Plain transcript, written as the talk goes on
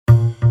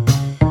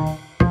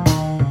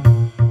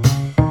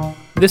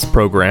This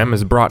program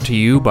is brought to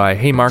you by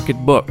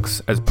Haymarket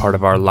Books as part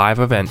of our live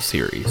event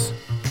series.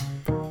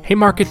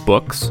 Haymarket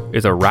Books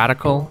is a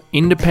radical,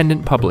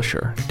 independent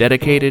publisher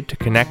dedicated to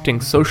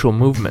connecting social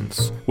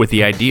movements with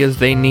the ideas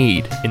they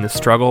need in the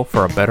struggle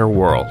for a better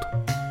world.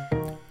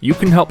 You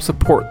can help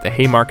support the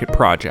Haymarket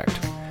Project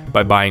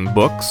by buying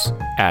books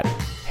at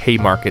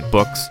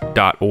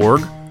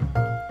haymarketbooks.org,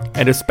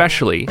 and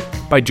especially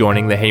by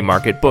joining the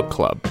Haymarket Book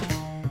Club.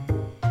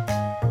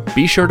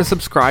 Be sure to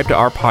subscribe to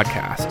our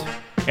podcast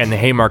and the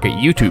Haymarket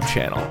YouTube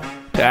channel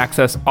to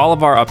access all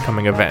of our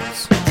upcoming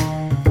events.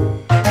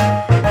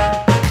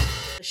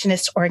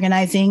 Abolitionist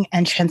organizing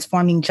and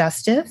transforming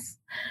justice.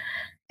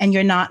 And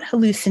you're not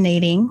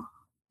hallucinating.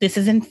 This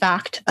is, in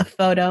fact, a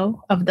photo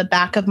of the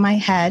back of my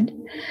head.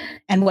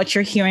 And what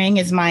you're hearing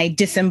is my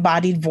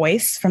disembodied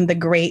voice from the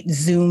great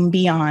Zoom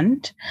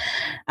beyond.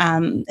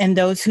 And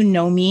those who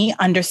know me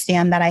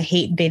understand that I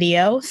hate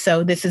video.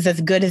 So this is as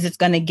good as it's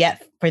going to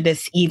get for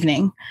this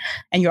evening.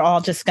 And you're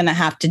all just going to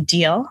have to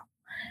deal.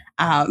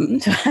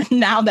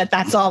 Now that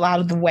that's all out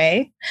of the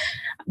way,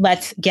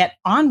 let's get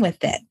on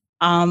with it.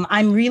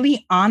 I'm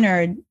really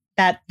honored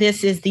that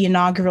this is the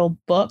inaugural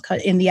book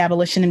in the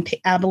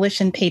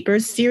Abolition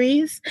Papers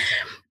series,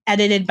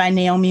 edited by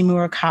Naomi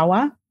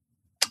Murakawa.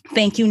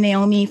 Thank you,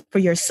 Naomi, for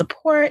your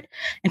support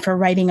and for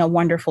writing a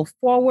wonderful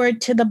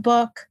foreword to the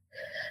book.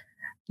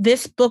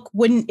 This book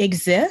wouldn't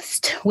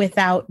exist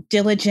without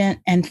diligent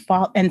and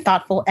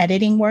thoughtful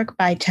editing work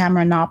by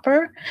Tamara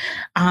Nopper.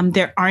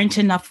 There aren't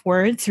enough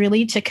words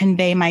really to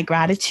convey my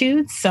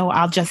gratitude, so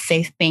I'll just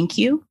say thank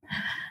you.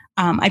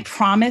 I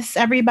promise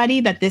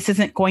everybody that this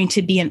isn't going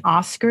to be an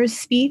Oscars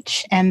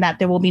speech and that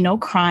there will be no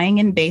crying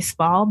in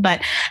baseball,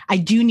 but I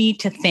do need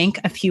to thank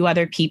a few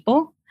other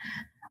people.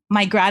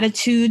 My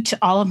gratitude to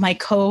all of my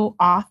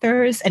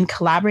co-authors and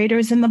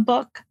collaborators in the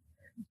book,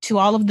 to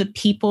all of the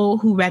people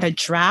who read a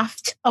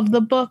draft of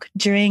the book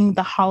during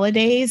the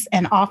holidays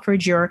and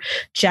offered your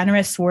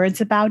generous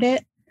words about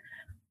it,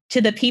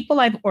 to the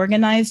people I've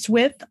organized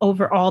with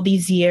over all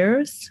these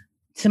years,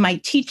 to my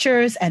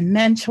teachers and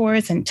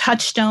mentors and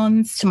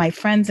touchstones, to my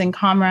friends and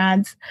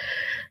comrades,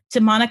 to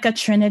Monica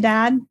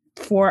Trinidad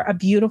for a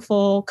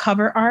beautiful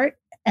cover art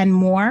and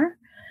more,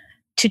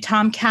 to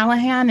Tom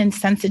Callahan and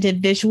Sensitive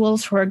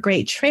Visuals for a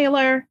great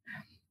trailer,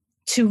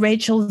 to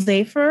Rachel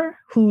Zafer,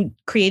 who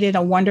created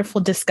a wonderful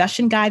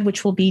discussion guide,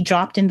 which will be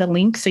dropped in the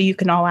link so you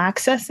can all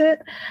access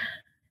it,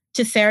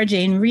 to Sarah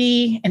Jane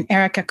Rhee and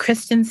Erica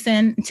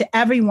Christensen, to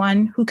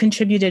everyone who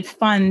contributed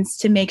funds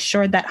to make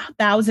sure that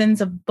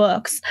thousands of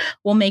books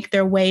will make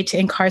their way to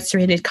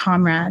incarcerated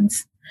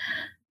comrades.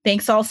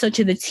 Thanks also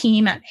to the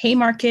team at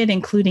Haymarket,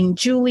 including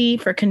Julie,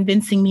 for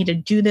convincing me to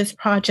do this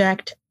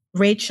project,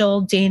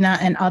 Rachel, Dana,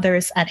 and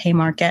others at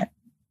Haymarket.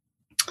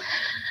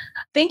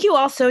 Thank you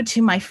also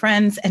to my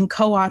friends and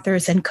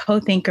co-authors and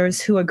co-thinkers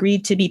who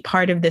agreed to be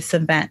part of this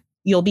event.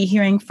 You'll be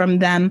hearing from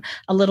them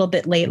a little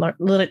bit later.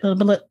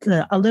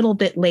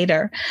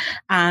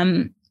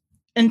 And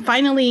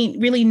finally,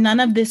 really none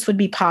of this would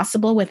be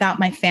possible without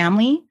my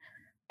family.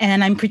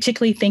 And I'm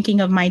particularly thinking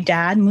of my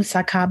dad,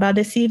 Musa Kaba,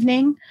 this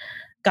evening.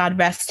 God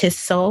rest his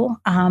soul.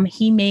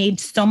 He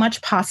made so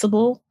much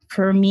possible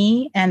for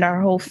me and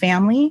our whole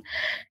family.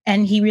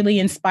 And he really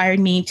inspired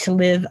me to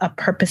live a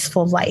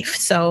purposeful life.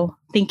 So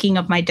thinking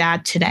of my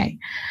dad today.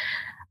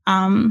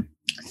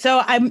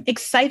 So I'm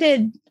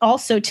excited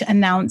also to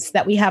announce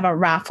that we have a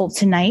raffle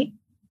tonight.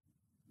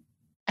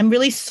 I'm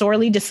really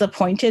sorely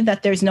disappointed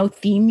that there's no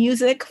theme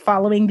music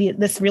following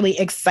this really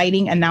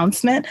exciting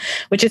announcement,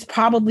 which is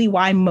probably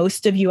why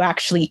most of you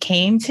actually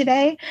came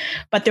today.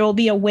 But there will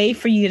be a way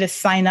for you to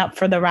sign up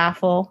for the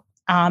raffle.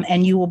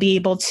 And you will be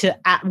able to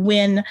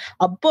win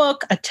a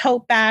book, a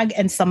tote bag,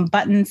 and some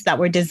buttons that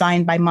were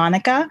designed by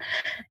Monica.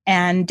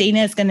 And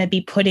Dana is going to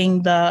be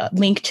putting the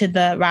link to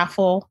the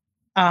raffle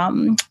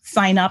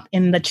sign up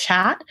in the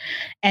chat.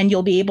 And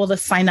you'll be able to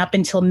sign up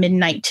until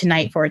midnight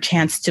tonight for a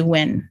chance to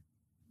win.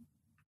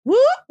 Whoop,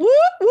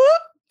 whoop,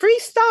 whoop. Free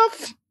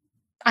stuff.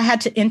 I had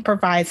to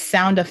improvise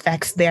sound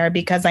effects there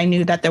because I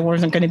knew that there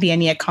wasn't going to be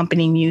any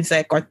accompanying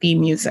music or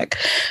theme music,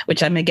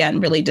 which I'm, again,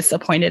 really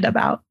disappointed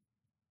about.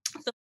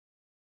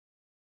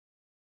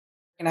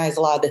 Recognize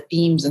a lot of the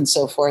themes and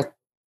so forth.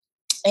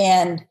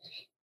 And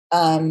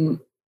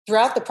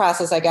throughout the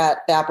process, I got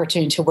the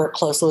opportunity to work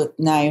closely with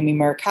Naomi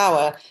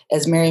Murakawa.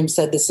 As Miriam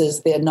said, this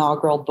is the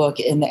inaugural book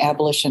in the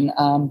Abolition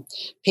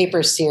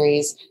Papers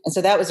series. And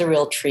so that was a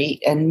real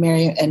treat. And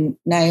Miriam and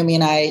Naomi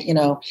and I,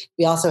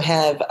 we also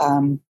have,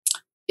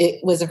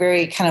 it was a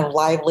very kind of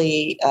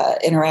lively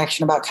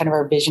interaction about kind of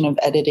our vision of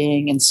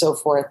editing and so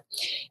forth.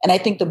 And I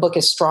think the book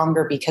is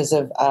stronger because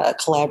of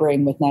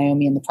collaborating with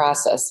Naomi in the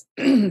process.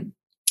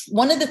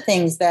 One of the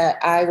things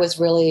that I was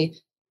really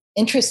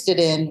interested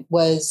in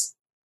was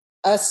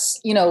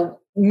us,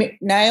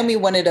 Naomi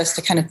wanted us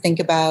to kind of think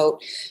about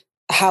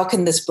how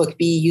can this book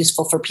be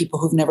useful for people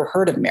who've never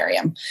heard of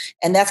Miriam?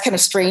 And that's kind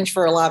of strange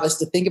for a lot of us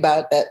to think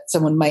about, that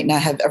someone might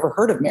not have ever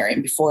heard of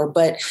Miriam before.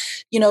 But,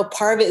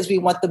 part of it is we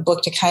want the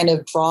book to kind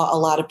of draw a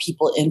lot of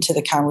people into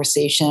the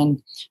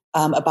conversation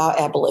about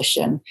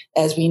abolition.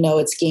 As we know,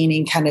 it's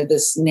gaining kind of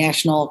this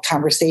national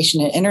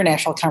conversation and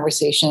international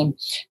conversation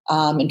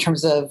in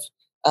terms of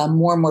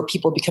more and more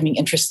people becoming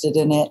interested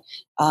in it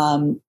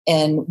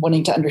and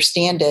wanting to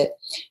understand it.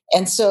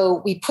 And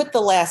so we put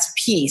the last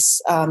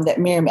piece that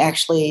Miriam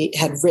actually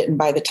had written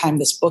by the time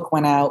this book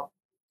went out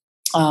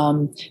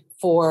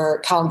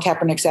for Colin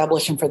Kaepernick's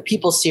Abolition for the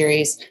People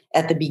series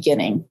at the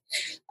beginning.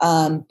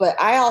 But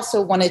I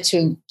also wanted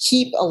to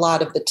keep a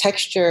lot of the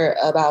texture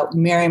about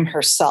Miriam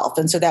herself.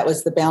 And so that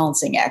was the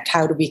balancing act.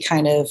 How do we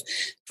kind of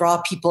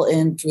draw people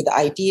in through the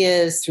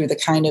ideas, through the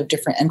kind of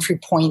different entry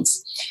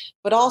points?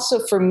 But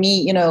also for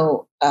me,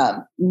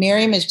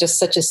 Miriam is just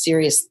such a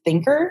serious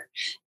thinker.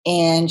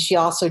 And she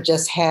also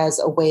just has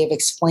a way of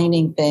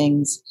explaining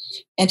things.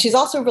 And she's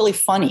also really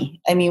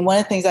funny. I mean, one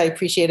of the things I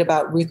appreciate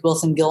about Ruth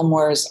Wilson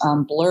Gilmore's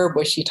blurb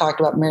was she talked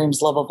about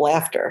Miriam's love of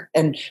laughter.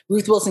 And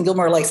Ruth Wilson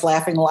Gilmore likes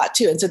laughing a lot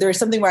too. And so there's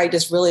something where I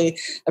just really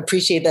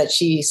appreciate that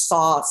she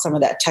saw some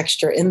of that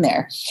texture in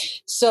there.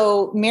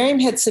 So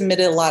Miriam had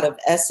submitted a lot of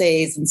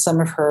essays and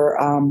some of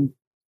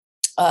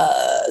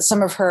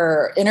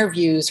her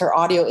interviews, her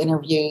audio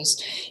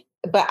interviews.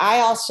 But I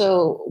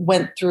also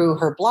went through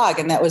her blog,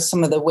 and that was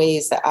some of the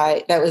ways that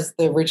was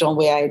the original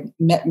way I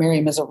met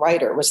Miriam as a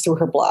writer, was through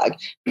her blog,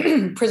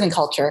 Prison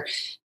Culture.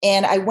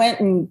 And I went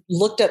and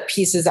looked up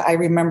pieces that I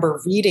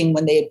remember reading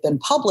when they had been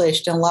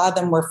published, and a lot of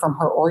them were from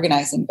her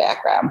organizing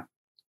background.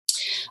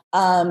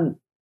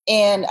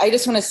 And I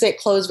just want to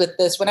close with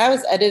this. When I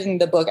was editing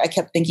the book, I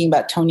kept thinking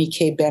about Toni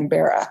Cade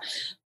Bambara.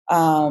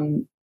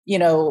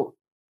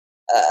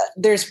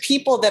 There's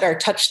people that are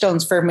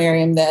touchstones for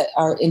Miriam that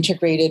are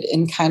integrated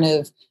in kind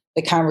of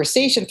the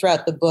conversation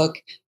throughout the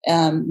book.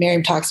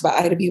 Miriam talks about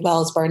Ida B.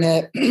 Wells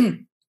Barnett,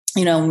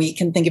 and we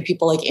can think of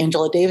people like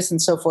Angela Davis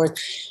and so forth.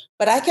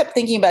 But I kept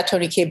thinking about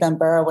Toni Cade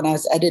Bambara when I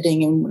was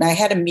editing. And when I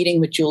had a meeting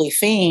with Julie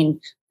Fain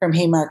from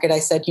Haymarket, I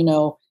said,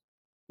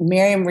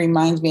 Miriam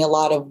reminds me a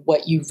lot of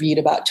what you read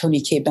about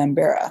Toni Cade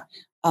Bambara.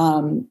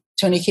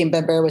 Toni Cade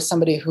Bambara was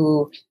somebody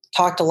who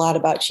talked a lot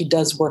about she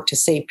does work to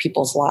save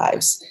people's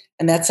lives.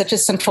 And that's such a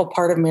central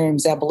part of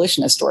Miriam's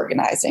abolitionist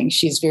organizing.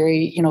 She's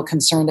very,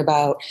 concerned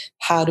about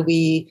how do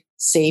we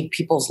save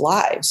people's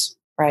lives,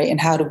 right?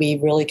 And how do we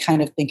really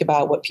kind of think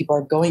about what people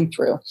are going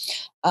through?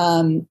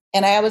 And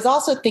I was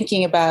also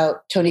thinking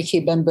about Toni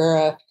Cade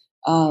Bambara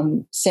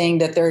saying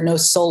that there are no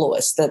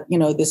soloists, that,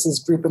 this is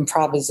group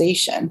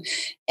improvisation.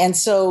 And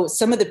so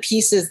some of the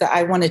pieces that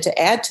I wanted to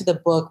add to the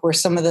book were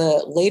some of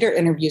the later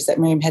interviews that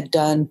Miriam had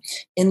done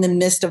in the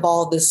midst of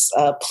all this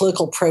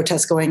political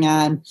protest going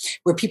on,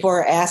 where people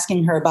are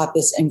asking her about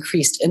this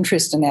increased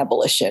interest in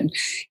abolition.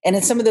 And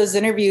in some of those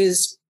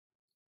interviews,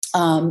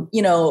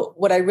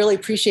 what I really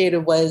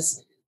appreciated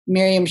was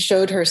Miriam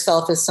showed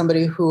herself as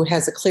somebody who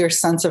has a clear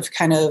sense of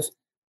kind of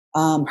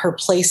her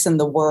place in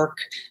the work,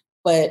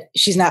 but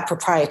she's not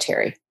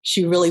proprietary.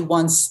 She really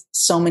wants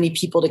so many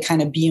people to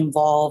kind of be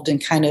involved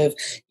and kind of,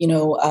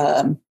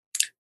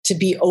 to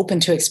be open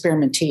to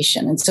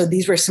experimentation. And so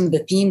these were some of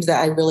the themes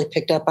that I really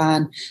picked up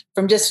on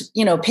from just,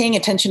 paying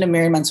attention to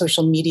Miriam on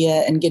social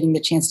media and getting the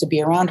chance to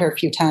be around her a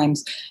few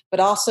times, but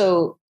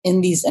also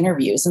in these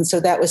interviews. And so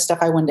that was stuff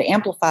I wanted to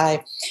amplify.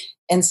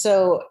 And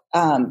so,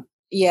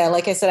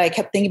 like I said, I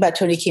kept thinking about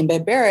Toni Cade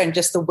Bambara and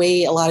just the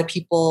way a lot of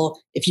people,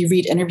 if you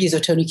read interviews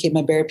of Toni Cade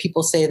Bambara,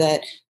 people say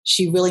that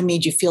she really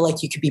made you feel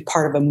like you could be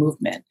part of a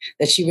movement,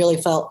 that she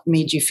really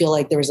made you feel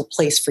like there was a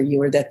place for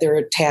you, or that there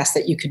were tasks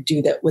that you could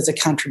do that was a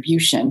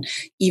contribution,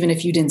 even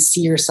if you didn't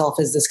see yourself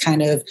as this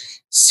kind of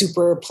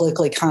super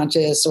politically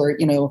conscious or,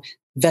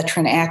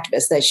 veteran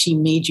activist, that she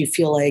made you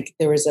feel like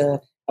there was a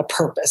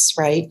purpose,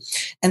 right?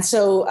 And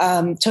so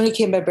Toni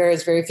Cade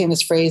Bambara's very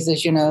famous phrase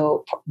is,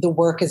 the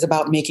work is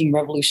about making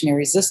revolution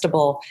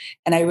irresistible.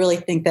 And I really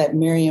think that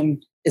Miriam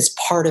is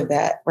part of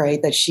that,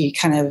 right? That she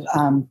kind of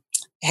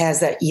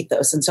has that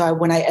ethos. And so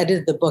when I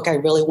edited the book, I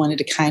really wanted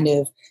to kind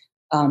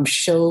of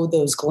show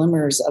those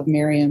glimmers of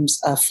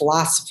Miriam's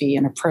philosophy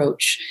and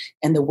approach,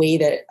 and the way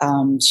that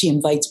she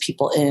invites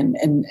people in,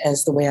 and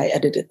as the way I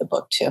edited the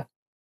book too.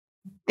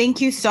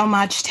 Thank you so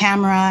much,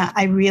 Tamara.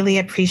 I really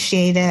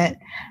appreciate it.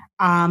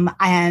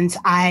 And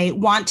I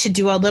want to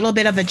do a little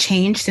bit of a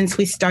change since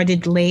we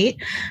started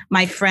late.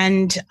 My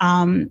friend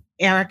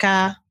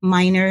Erica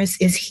Miners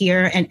is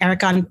here, and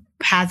Erica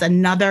has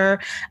another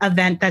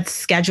event that's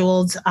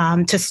scheduled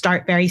to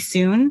start very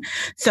soon.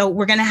 So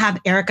we're going to have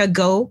Erica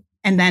go,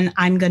 and then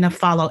I'm going to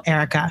follow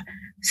Erica.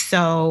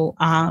 So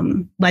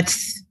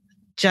let's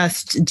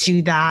just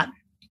do that.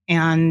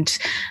 And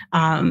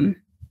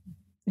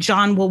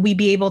John, will we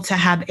be able to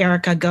have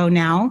Erica go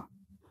now?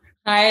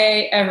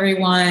 Hi,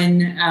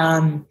 everyone.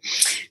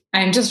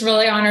 I'm just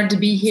really honored to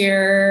be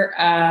here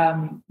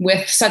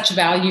with such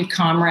valued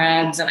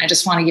comrades. And I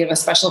just want to give a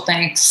special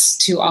thanks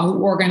to all who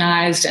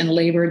organized and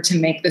labored to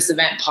make this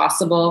event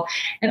possible.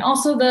 And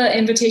also the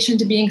invitation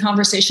to be in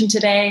conversation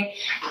today.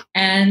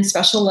 And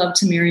special love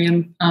to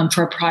Miriam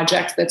for a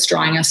project that's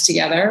drawing us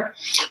together.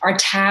 Our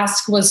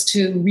task was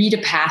to read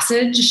a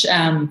passage,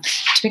 to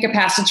pick a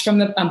passage from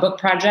the book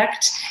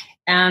project.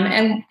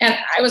 And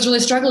I was really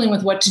struggling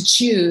with what to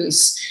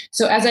choose.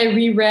 So as I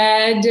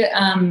reread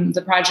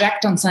the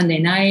project on Sunday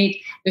night,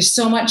 there's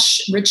so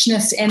much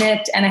richness in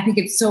it. And I think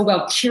it's so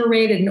well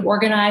curated and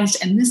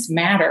organized, and this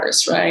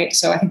matters, right?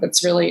 So I think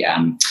that's really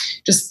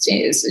it's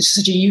just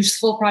such a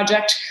useful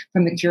project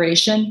from the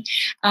curation.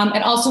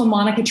 And also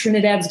Monica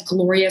Trinidad's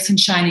glorious and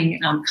shining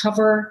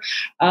cover.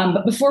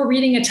 But before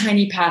reading a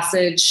tiny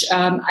passage,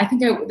 I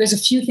think there's a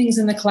few things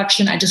in the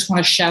collection I just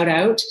want to shout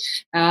out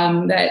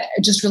that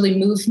just really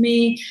moved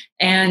me,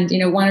 and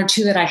one or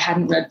two that I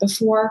hadn't read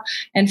before.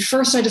 And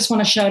first, I just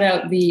want to shout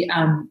out the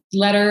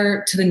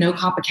letter to the No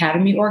Cop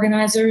Academy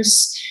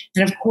organizers,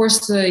 and of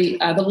course the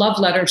love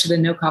letter to the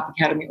No Cop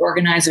Academy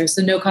organizers.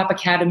 The No Cop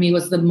Academy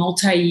was the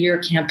multi-year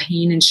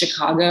campaign in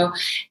Chicago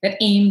that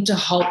aimed to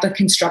halt the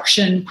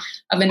construction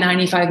of a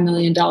 $95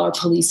 million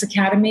police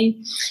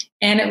academy,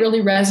 and it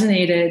really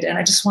resonated. And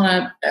I just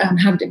want to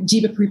have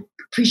deep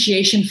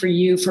appreciation for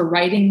you for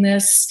writing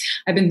this.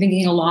 I've been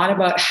thinking a lot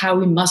about how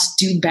we must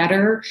do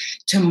better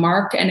to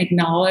mark and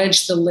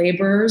acknowledge the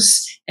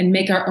labors and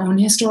make our own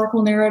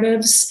historical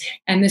narratives,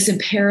 and this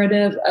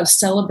imperative of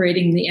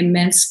celebrating the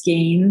immense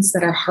gains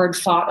that are hard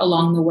fought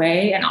along the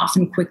way and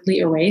often quickly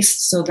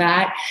erased. So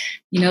that,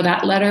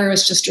 that letter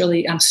has just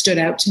really stood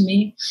out to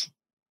me.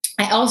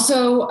 I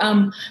also,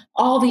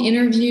 all the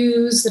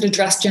interviews that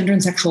address gender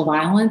and sexual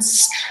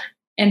violence,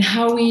 and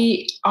how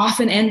we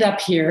often end up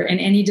here in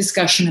any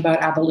discussion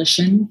about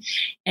abolition.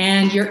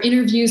 And your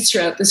interviews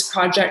throughout this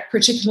project,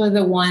 particularly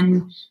the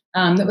one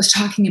that was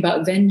talking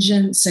about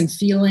vengeance and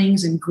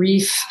feelings and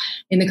grief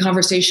in the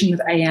conversation with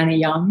Ayana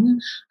Young.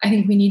 I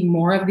think we need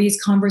more of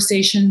these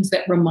conversations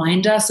that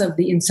remind us of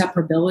the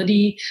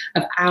inseparability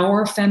of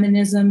our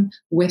feminism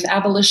with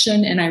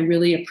abolition. And I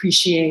really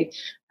appreciate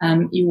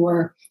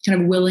your kind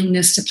of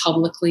willingness to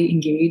publicly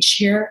engage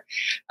here.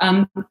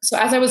 So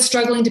as I was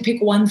struggling to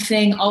pick one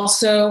thing,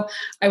 also,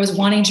 I was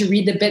wanting to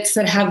read the bits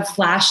that have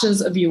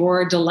flashes of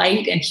your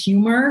delight and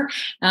humor.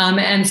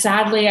 And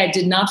sadly, I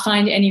did not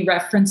find any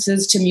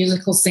references to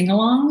musical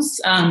sing-alongs.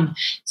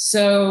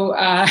 So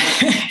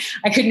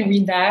I couldn't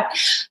read that.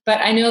 But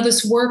I know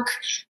this work,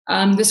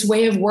 this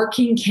way of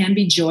working can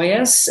be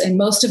joyous. And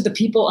most of the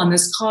people on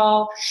this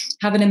call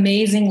have an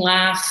amazing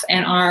laugh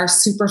and are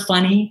super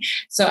funny.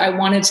 So I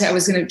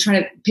was going to try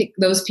to pick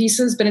those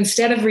pieces, but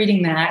instead of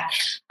reading that,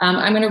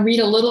 I'm going to read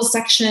a little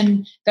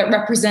section that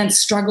represents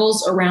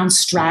struggles around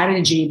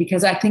strategy,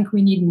 because I think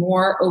we need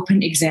more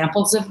open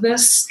examples of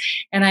this.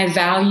 And I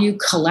value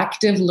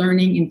collective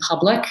learning in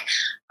public.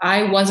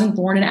 I wasn't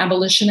born an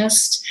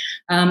abolitionist,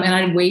 and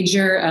I'd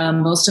wager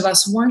most of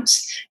us weren't.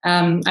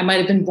 I might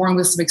have been born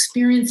with some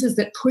experiences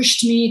that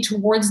pushed me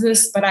towards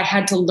this, but I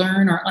had to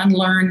learn or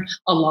unlearn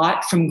a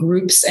lot from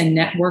groups and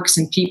networks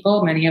and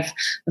people, many of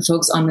the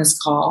folks on this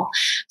call.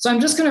 So I'm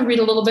just going to read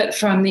a little bit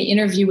from the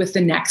interview with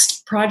the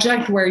Next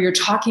Project, where you're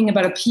talking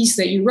about a piece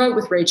that you wrote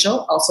with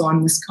Rachel, also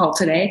on this call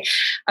today,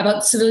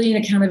 about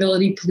civilian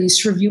accountability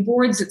police review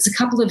boards. It's a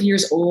couple of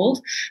years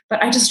old,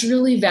 but I just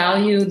really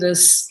value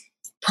this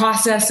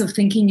process of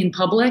thinking in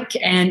public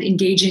and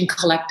engaging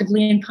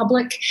collectively in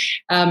public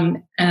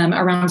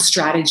around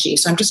strategy.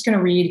 So I'm just going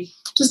to read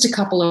just a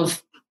couple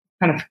of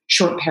kind of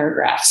short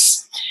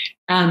paragraphs.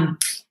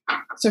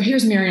 So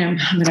here's Miriam.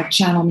 I'm going to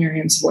channel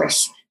Miriam's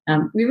voice.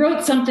 We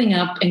wrote something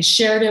up and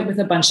shared it with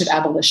a bunch of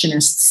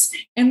abolitionists,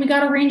 and we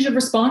got a range of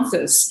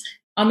responses.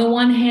 On the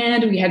one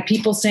hand, we had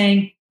people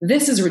saying,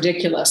 "This is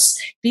ridiculous.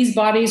 These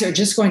bodies are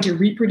just going to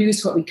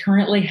reproduce what we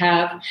currently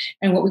have,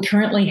 and what we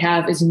currently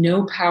have is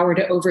no power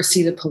to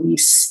oversee the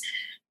police.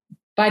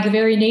 By the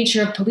very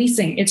nature of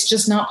policing, it's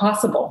just not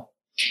possible."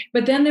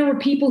 But then there were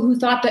people who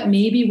thought that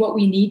maybe what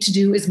we need to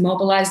do is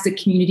mobilize the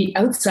community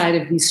outside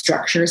of these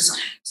structures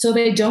so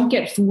they don't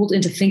get fooled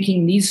into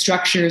thinking these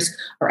structures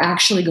are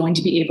actually going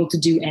to be able to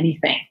do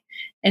anything.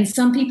 And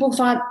some people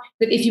thought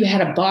that if you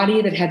had a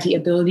body that had the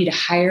ability to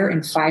hire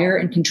and fire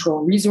and control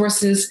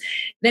resources,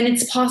 then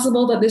it's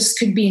possible that this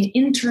could be an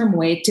interim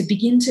way to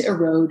begin to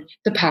erode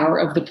the power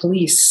of the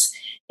police.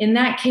 In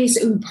that case,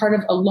 it would be part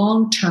of a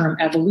long-term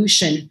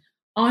evolution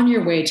on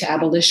your way to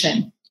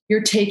abolition.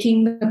 You're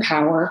taking the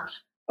power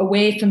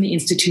away from the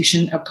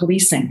institution of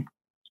policing.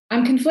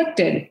 I'm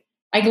conflicted.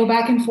 I go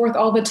back and forth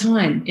all the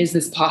time. Is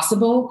this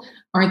possible?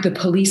 Aren't the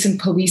police and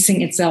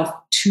policing itself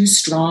too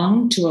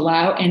strong to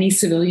allow any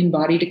civilian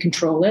body to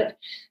control it?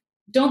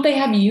 Don't they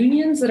have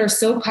unions that are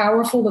so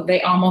powerful that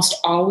they almost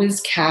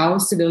always cow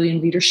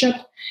civilian leadership?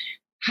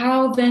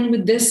 How then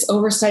would this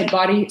oversight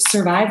body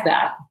survive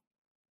that?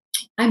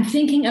 I'm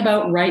thinking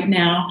about right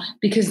now,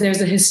 because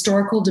there's a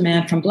historical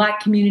demand from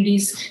Black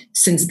communities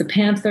since the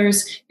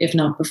Panthers, if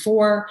not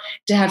before,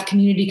 to have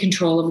community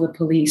control of the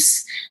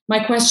police.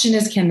 My question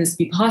is, can this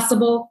be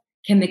possible?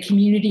 Can the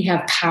community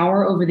have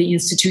power over the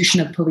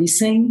institution of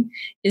policing?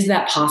 Is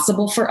that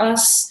possible for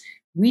us?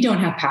 We don't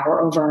have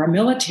power over our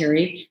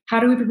military. How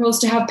do we propose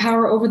to have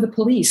power over the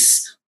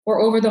police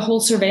or over the whole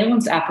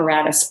surveillance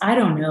apparatus? I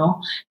don't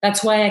know.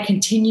 That's what I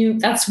continue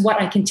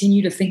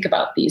to think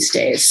about these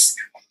days.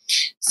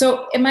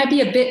 So it might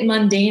be a bit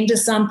mundane to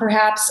some,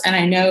 perhaps, and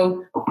I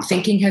know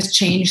thinking has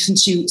changed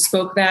since you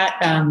spoke that,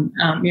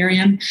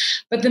 Miriam,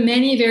 but the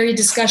many varied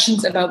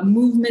discussions about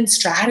movement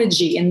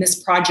strategy in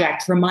this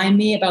project remind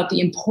me about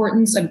the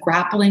importance of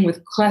grappling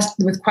with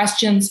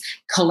questions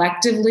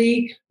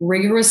collectively,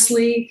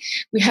 rigorously.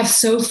 We have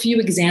so few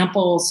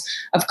examples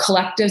of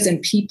collectives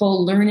and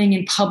people learning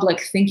in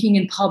public, thinking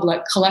in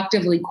public,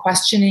 collectively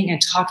questioning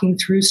and talking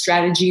through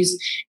strategies,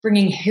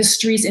 bringing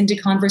histories into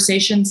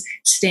conversations,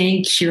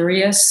 staying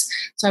curious.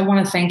 So I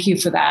want to thank you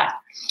for that.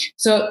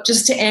 So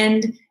just to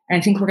end, and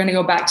I think we're going to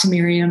go back to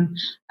Miriam,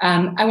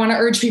 I want to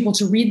urge people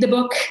to read the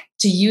book,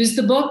 to use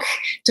the book,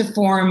 to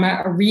form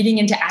reading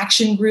into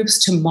action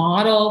groups, to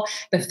model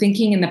the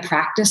thinking and the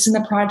practice in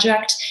the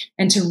project,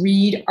 and to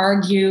read,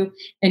 argue,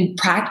 and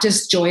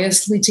practice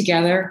joyously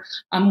together.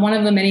 One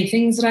of the many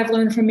things that I've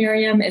learned from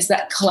Miriam is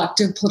that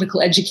collective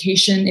political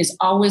education is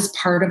always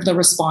part of the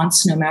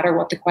response, no matter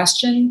what the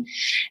question.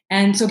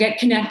 And so get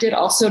connected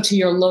also to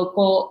your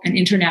local and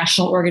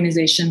international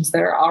organizations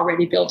that are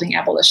already building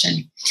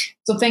abolition.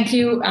 So thank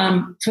you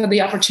for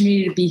the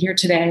opportunity to be here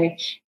today.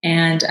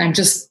 And I'm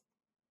just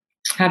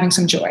having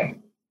some joy.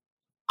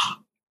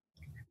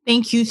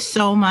 Thank you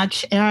so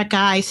much, Erica.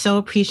 I so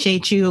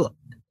appreciate you.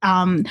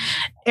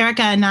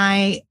 Erica and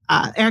I,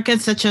 Erica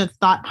is such a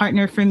thought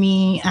partner for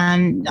me,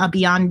 and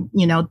beyond,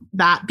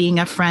 that being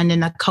a friend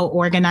and a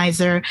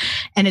co-organizer,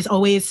 and is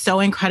always so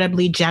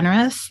incredibly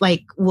generous.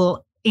 Like,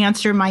 will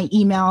answer my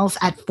emails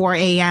at 4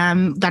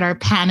 a.m. that are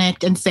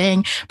panicked and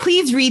saying,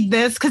 please read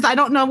this because I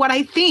don't know what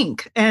I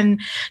think, and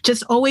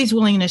just always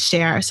willing to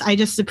share. So I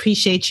just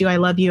appreciate you. I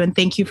love you. And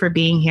thank you for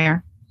being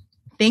here.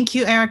 Thank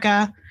you,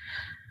 Erica.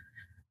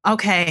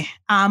 Okay.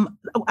 I'm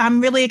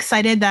really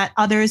excited that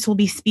others will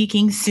be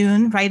speaking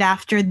soon, right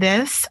after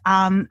this.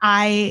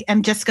 I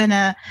am just going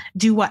to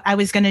do what I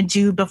was going to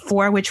do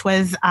before, which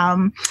was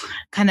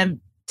kind of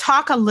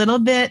talk a little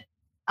bit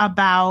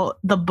about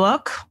the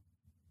book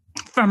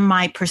from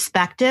my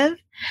perspective.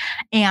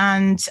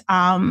 And so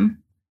I'm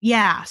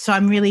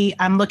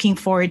looking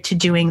forward to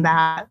doing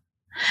that.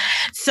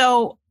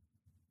 So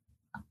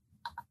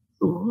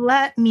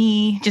let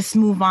me just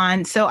move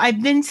on. So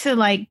I've been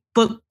to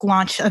book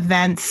launch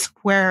events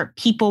where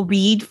people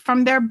read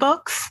from their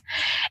books,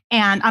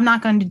 and I'm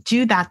not going to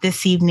do that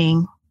this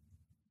evening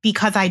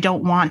because I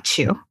don't want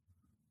to.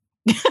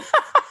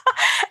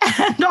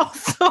 And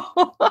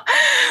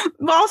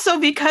also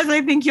because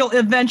I think you'll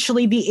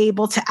eventually be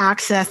able to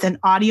access an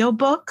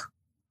audiobook.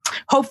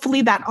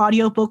 Hopefully that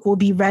audiobook will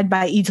be read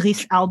by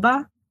Idris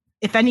Elba.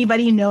 If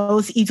anybody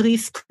knows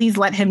Idris, please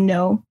let him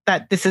know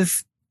that this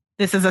is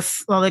a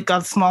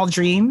small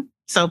dream,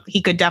 so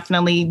he could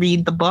definitely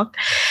read the book.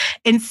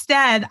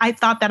 Instead, I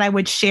thought that I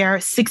would share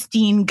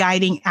 16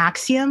 guiding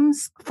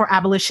axioms for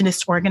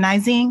abolitionist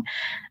organizing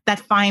that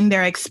find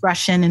their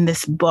expression in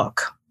this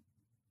book.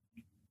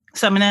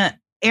 So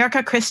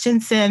Erica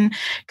Christensen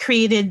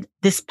created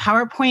this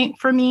PowerPoint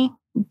for me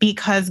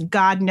because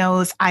God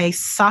knows I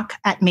suck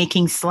at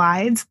making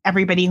slides.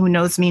 Everybody who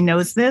knows me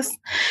knows this.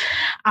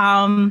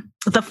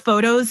 The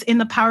photos in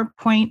the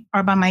PowerPoint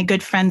are by my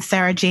good friend,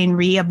 Sarah Jane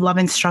Rhee of Love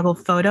and Struggle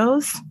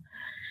Photos,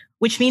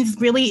 which means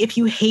really if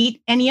you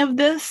hate any of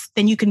this,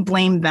 then you can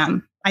blame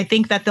them. I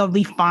think that they'll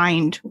be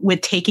fine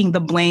with taking the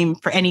blame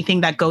for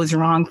anything that goes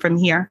wrong from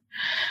here.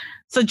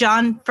 So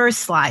John, first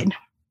slide.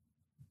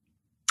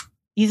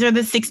 These are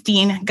the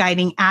 16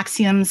 guiding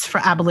axioms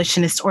for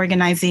abolitionist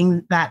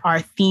organizing that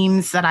are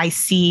themes that I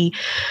see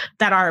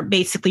that are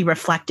basically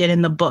reflected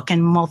in the book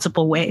in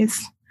multiple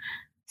ways.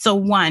 So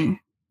 1,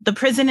 the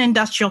prison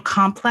industrial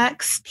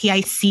complex,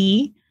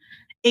 PIC,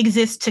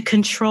 exists to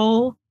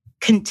control,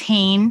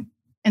 contain,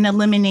 and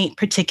eliminate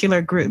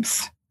particular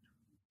groups,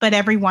 but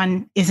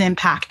everyone is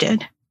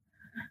impacted.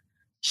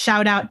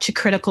 Shout out to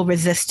Critical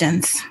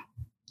Resistance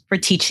for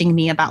teaching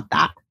me about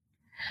that.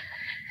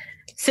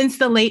 Since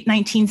the late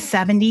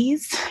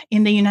 1970s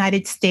in the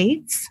United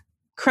States,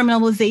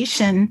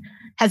 criminalization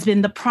has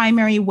been the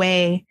primary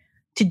way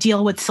to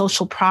deal with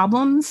social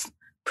problems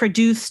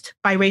produced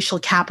by racial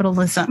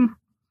capitalism.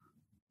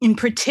 In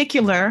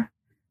particular,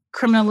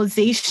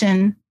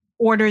 criminalization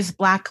orders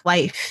Black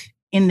life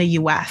in the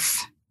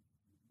US.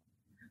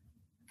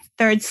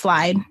 Third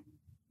slide.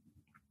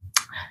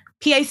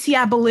 PIC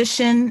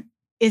abolition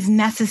is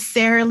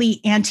necessarily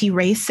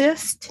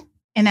anti-racist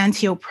and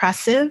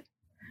anti-oppressive.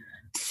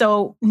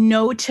 So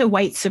no to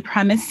white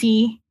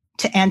supremacy,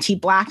 to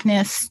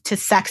anti-Blackness, to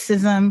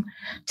sexism,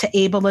 to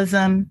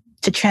ableism,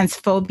 to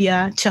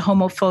transphobia, to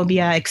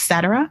homophobia,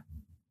 etc.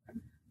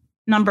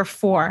 Number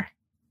 4,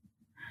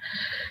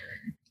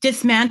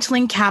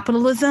 dismantling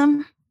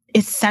capitalism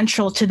is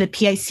central to the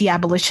PIC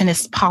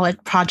abolitionist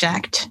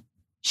project.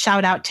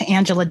 Shout out to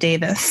Angela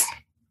Davis.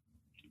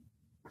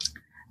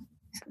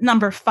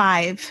 Number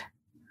 5,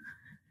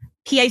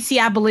 PIC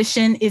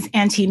abolition is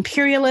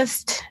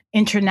anti-imperialist,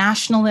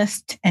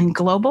 internationalist, and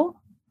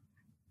global.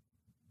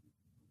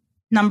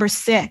 Number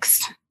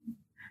 6,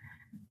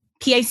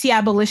 PIC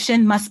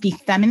abolition must be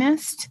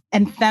feminist,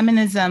 and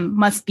feminism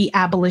must be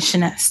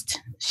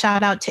abolitionist.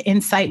 Shout out to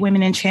Insight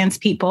Women and Trans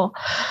People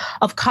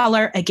of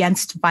Color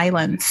Against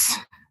Violence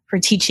for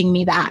teaching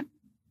me that.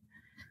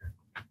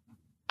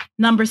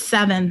 Number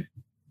 7,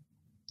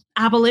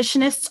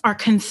 abolitionists are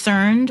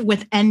concerned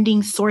with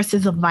ending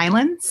sources of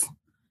violence.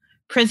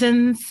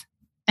 Prisons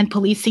and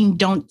policing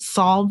don't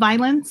solve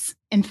violence.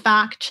 In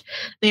fact,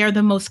 they are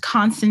the most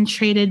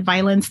concentrated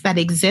violence that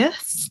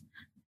exists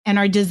and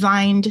are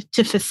designed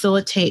to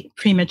facilitate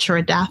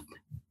premature death.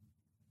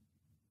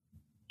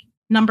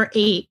 Number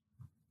 8,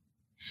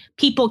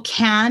 people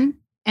can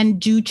and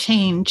do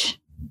change.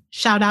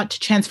 Shout out to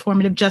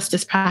transformative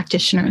justice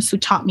practitioners who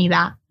taught me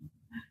that.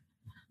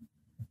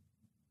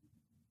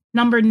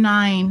 Number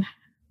 9,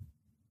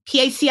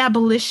 PAC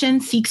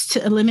abolition seeks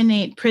to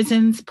eliminate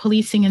prisons,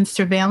 policing, and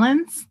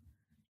surveillance.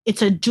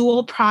 It's a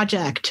dual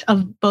project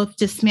of both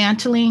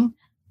dismantling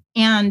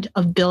and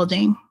of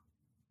building.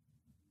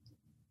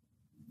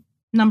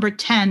 Number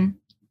 10,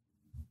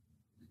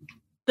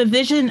 the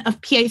vision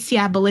of PAC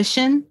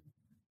abolition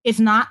is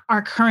not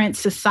our current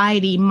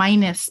society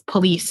minus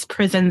police,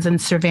 prisons,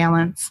 and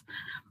surveillance.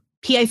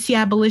 PAC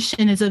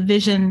abolition is a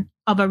vision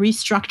of a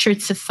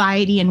restructured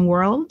society and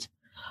world,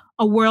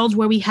 a world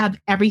where we have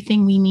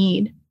everything we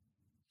need: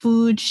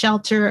 food,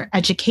 shelter,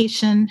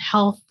 education,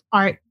 health,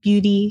 art,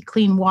 beauty,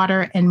 clean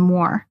water, and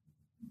more.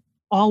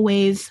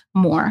 Always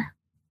more.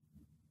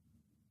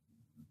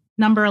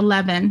 Number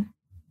 11,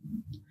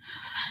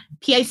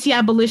 PAC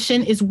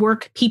abolition is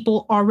work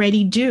people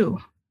already do.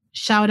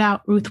 Shout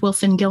out Ruth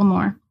Wilson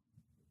Gilmore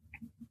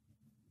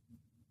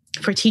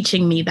for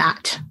teaching me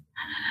that.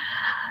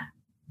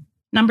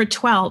 Number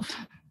 12,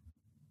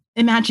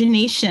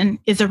 imagination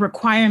is a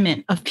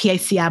requirement of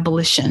PAC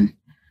abolition.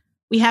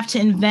 We have to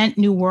invent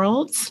new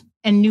worlds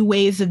and new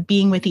ways of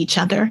being with each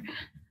other.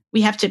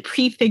 We have to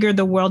prefigure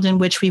the world in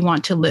which we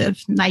want to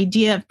live. An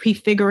idea of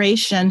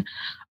prefiguration,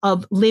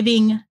 of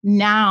living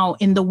now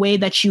in the way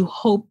that you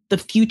hope the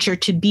future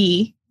to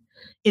be,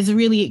 is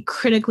really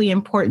critically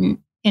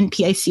important in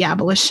PAC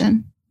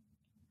abolition.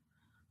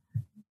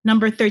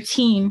 Number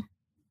 13,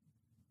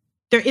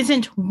 there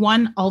isn't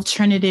one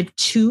alternative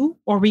to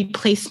or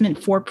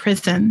replacement for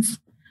prisons.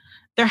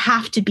 There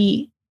have to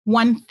be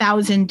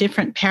 1,000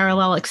 different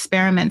parallel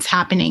experiments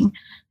happening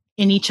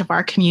in each of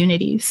our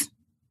communities.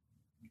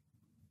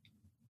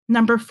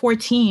 Number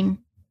 14,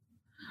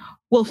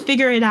 we'll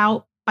figure it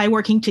out by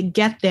working to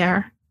get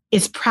there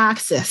is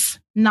praxis,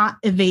 not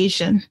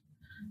evasion.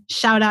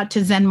 Shout out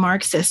to Zen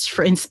Marxists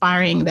for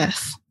inspiring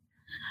this.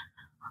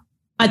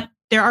 But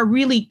there are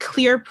really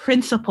clear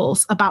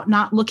principles about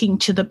not looking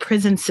to the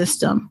prison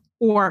system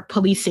or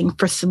policing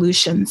for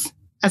solutions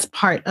as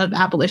part of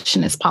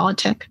abolitionist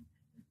politic.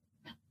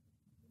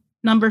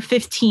 Number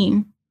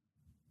 15,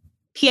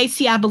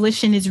 PAC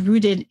abolition is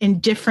rooted in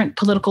different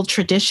political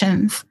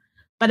traditions,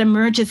 but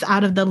emerges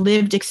out of the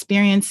lived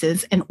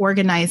experiences and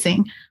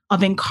organizing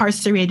of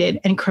incarcerated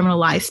and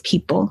criminalized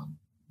people.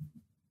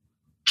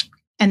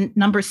 And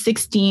number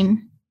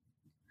 16,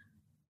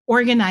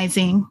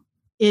 organizing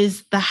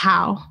is the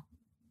how.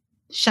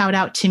 Shout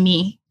out to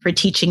me for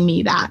teaching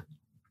me that.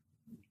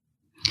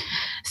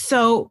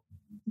 So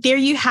there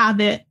you have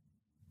it.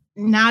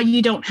 Now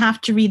you don't have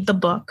to read the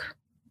book.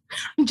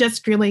 I'm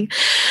just really,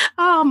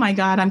 oh my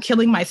God, I'm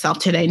killing myself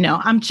today.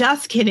 No, I'm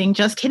just kidding.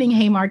 Just kidding,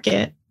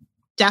 Haymarket.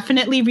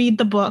 Definitely read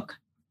the book,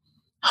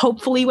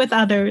 hopefully with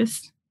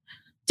others.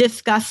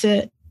 Discuss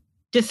it,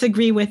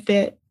 disagree with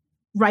it,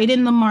 write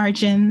in the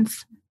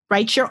margins,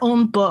 write your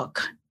own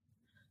book.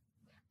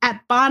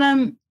 At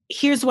bottom,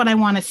 here's what I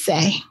want to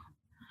say.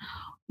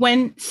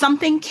 When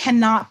something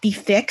cannot be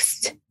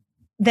fixed,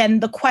 then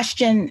the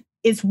question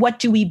is, what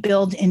do we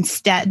build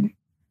instead?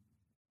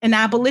 And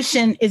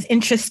abolition is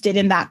interested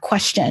in that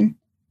question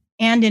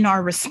and in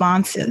our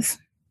responses.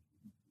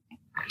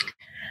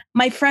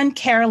 My friend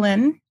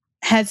Carolyn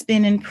has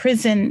been in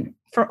prison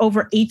for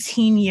over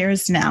 18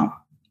 years now.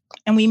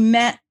 And we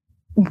met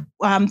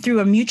through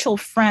a mutual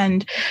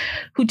friend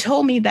who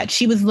told me that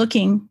she was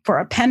looking for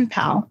a pen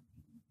pal.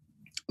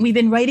 We've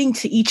been writing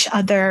to each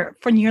other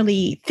for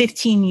nearly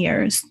 15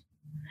 years.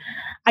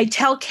 I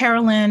tell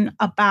Carolyn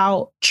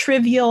about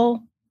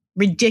trivial,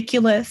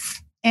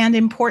 ridiculous, and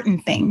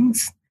important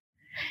things.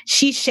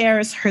 She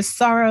shares her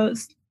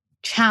sorrows,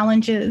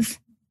 challenges,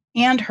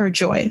 and her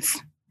joys.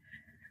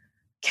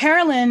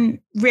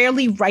 Carolyn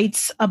rarely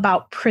writes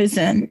about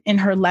prison in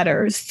her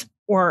letters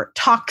or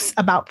talks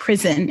about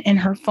prison in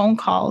her phone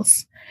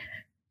calls.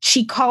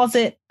 She calls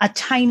it a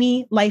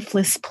tiny,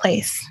 lifeless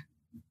place.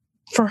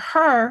 For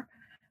her,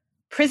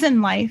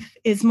 prison life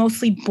is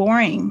mostly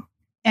boring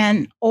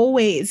and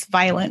always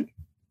violent.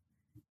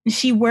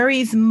 She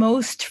worries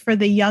most for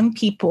the young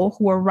people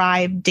who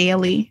arrive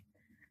daily.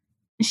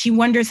 She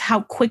wonders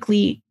how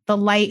quickly the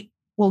light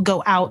will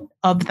go out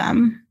of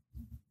them.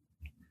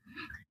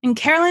 And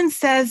Carolyn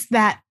says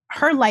that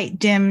her light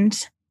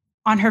dimmed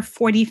on her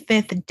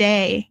 45th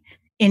day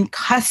in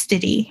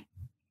custody.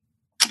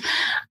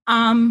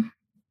 And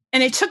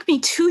it took me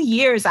 2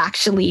 years,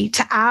 actually,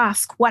 to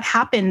ask what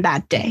happened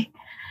that day.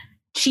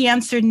 She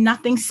answered,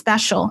 nothing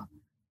special.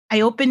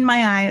 I opened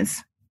my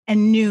eyes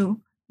and knew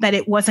that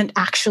it wasn't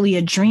actually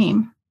a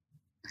dream.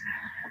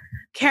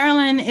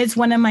 Carolyn is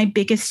one of my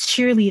biggest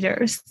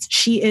cheerleaders.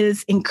 She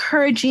is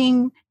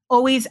encouraging,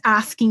 always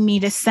asking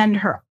me to send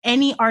her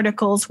any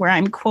articles where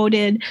I'm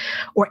quoted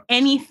or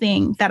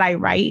anything that I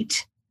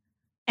write.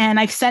 And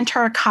I've sent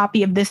her a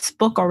copy of this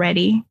book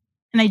already.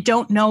 And I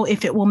don't know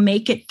if it will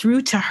make it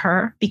through to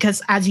her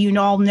because, as you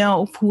all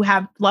know, who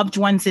have loved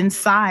ones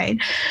inside,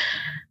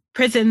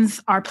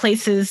 prisons are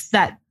places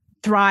that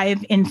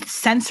thrive in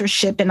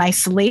censorship and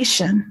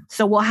isolation.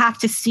 So we'll have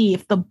to see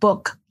if the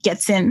book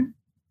gets in.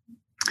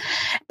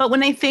 But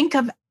when I think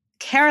of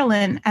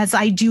Carolyn, as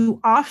I do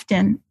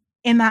often,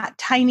 in that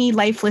tiny,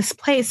 lifeless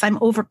place, I'm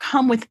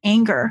overcome with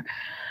anger,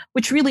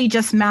 which really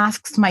just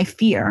masks my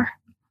fear.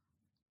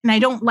 And I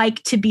don't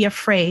like to be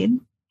afraid.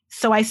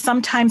 So I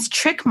sometimes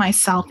trick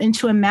myself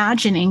into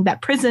imagining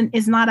that prison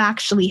is not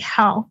actually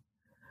hell.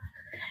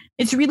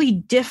 It's really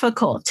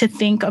difficult to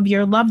think of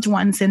your loved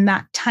ones in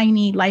that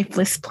tiny,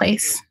 lifeless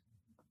place.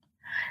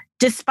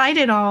 Despite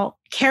it all,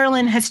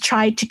 Carolyn has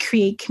tried to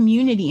create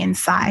community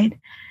inside.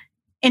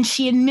 And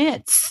she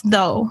admits,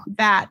 though,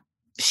 that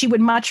she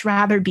would much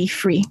rather be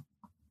free.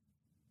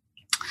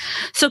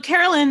 So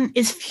Carolyn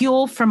is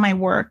fuel for my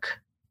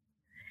work.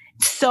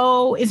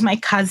 So is my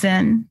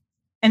cousin.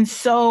 And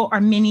so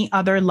are many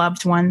other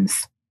loved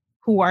ones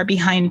who are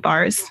behind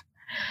bars.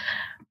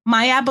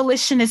 My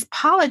abolitionist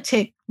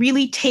politic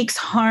really takes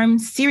harm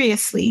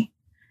seriously.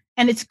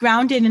 And it's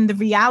grounded in the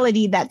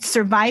reality that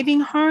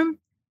surviving harm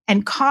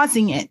and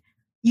causing it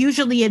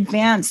usually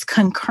advance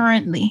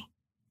concurrently.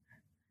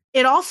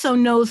 It also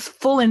knows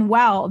full and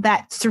well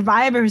that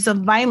survivors of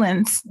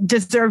violence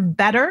deserve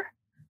better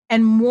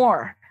and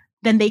more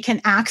than they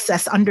can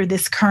access under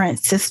this current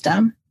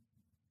system.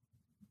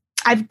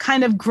 I've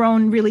kind of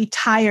grown really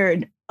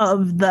tired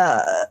of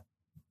the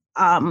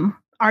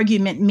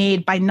argument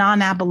made by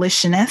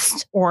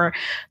non-abolitionists or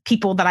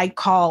people that I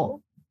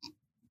call,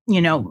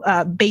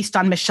 based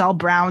on Michelle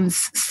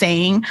Brown's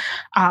saying,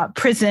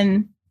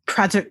 prison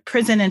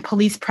and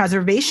police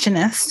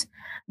preservationists,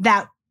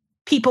 that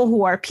people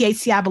who are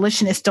PAC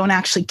abolitionists don't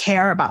actually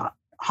care about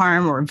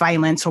harm or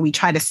violence, or we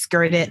try to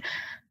skirt it.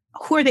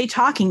 Who are they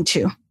talking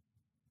to?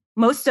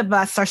 Most of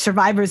us are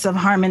survivors of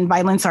harm and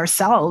violence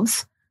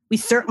ourselves. We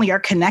certainly are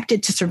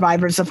connected to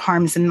survivors of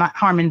harm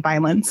and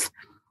violence.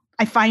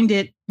 I find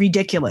it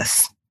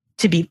ridiculous,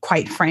 to be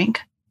quite frank.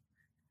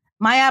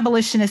 My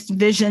abolitionist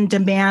vision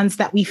demands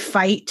that we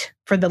fight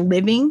for the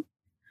living.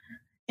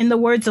 In the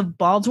words of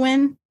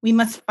Baldwin, we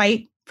must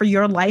fight for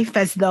your life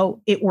as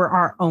though it were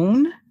our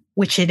own,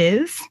 which it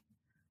is.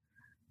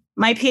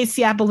 My PAC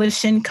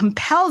abolition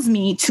compels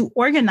me to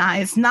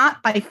organize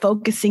not by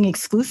focusing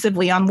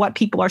exclusively on what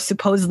people are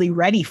supposedly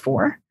ready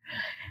for.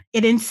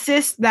 It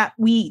insists that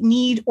we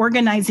need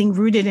organizing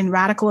rooted in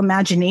radical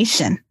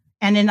imagination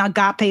and in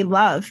agape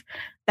love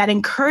that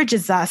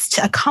encourages us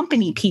to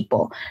accompany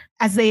people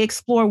as they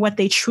explore what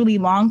they truly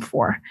long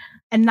for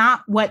and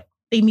not what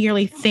they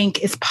merely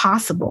think is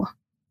possible.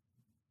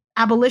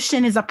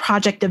 Abolition is a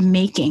project of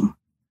making,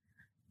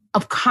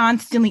 of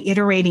constantly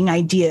iterating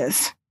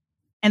ideas,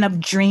 and of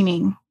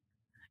dreaming.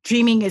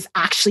 Dreaming is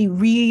actually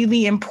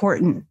really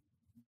important.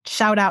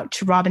 Shout out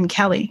to Robin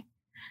Kelly.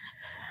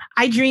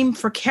 I dream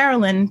for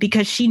Carolyn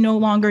because she no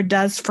longer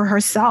does for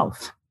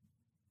herself.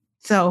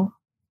 So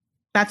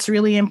that's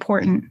really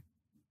important.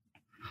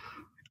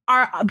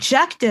 Our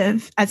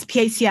objective as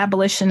PAC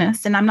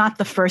abolitionists, and I'm not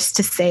the first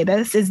to say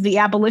this, is the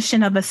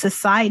abolition of a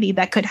society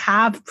that could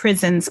have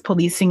prisons,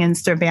 policing, and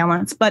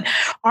surveillance. But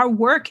our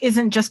work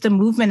isn't just a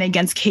movement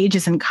against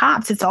cages and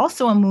cops. It's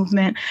also a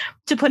movement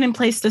to put in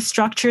place the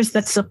structures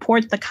that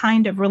support the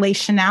kind of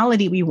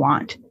relationality we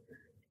want.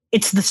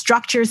 It's the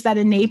structures that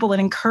enable and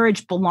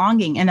encourage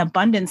belonging and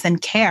abundance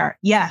and care.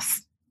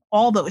 Yes,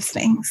 all those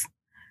things.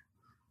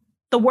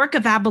 The work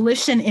of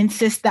abolition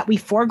insists that we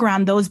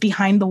foreground those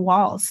behind the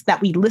walls,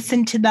 that we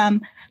listen to them,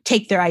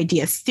 take their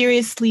ideas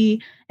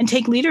seriously, and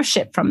take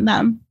leadership from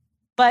them.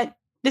 But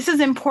this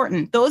is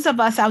important. Those of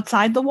us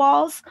outside the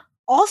walls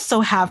also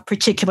have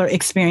particular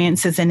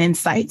experiences and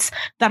insights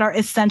that are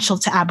essential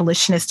to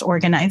abolitionist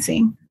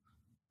organizing.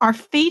 Our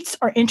fates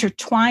are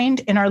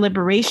intertwined and our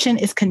liberation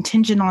is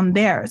contingent on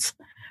theirs.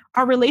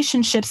 Our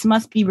relationships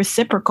must be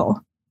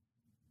reciprocal.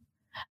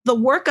 The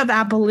work of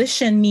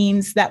abolition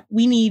means that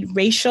we need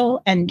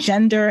racial and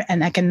gender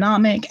and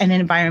economic and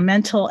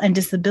environmental and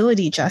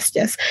disability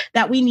justice,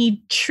 that we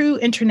need true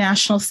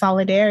international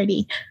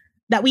solidarity,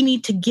 that we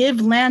need to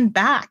give land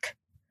back,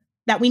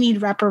 that we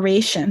need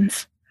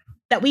reparations,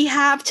 that we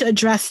have to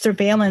address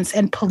surveillance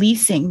and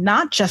policing,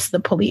 not just the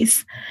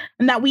police,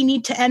 and that we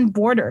need to end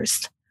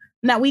borders,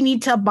 and that we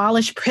need to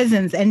abolish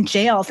prisons and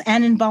jails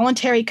and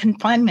involuntary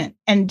confinement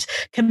and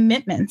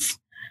commitments,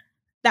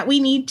 that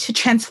we need to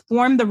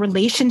transform the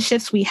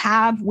relationships we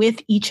have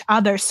with each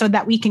other so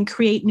that we can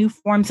create new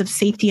forms of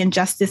safety and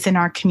justice in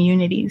our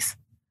communities.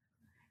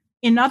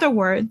 In other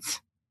words,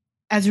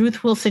 as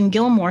Ruth Wilson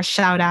Gilmore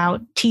shout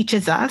out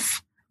teaches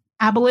us,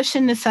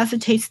 abolition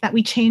necessitates that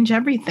we change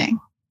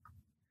everything.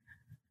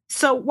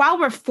 So while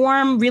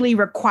reform really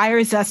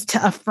requires us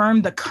to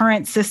affirm the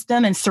current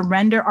system and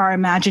surrender our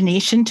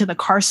imagination to the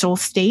carceral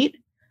state,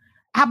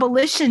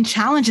 abolition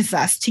challenges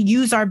us to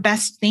use our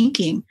best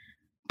thinking,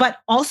 but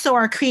also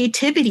our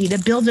creativity to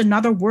build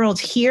another world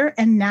here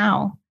and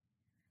now.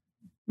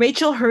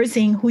 Rachel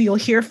Herzing, who you'll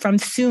hear from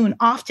soon,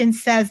 often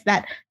says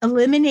that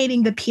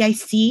eliminating the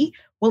PIC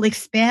will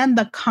expand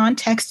the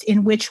context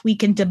in which we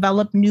can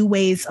develop new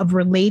ways of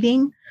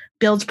relating,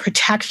 build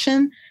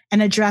protection,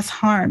 and address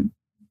harm.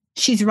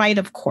 She's right,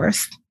 of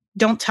course.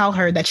 Don't tell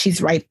her that she's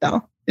right,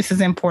 though. This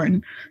is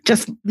important.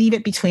 Just leave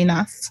it between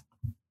us.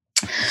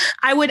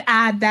 I would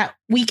add that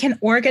we can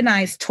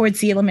organize towards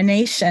the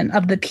elimination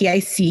of the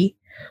PIC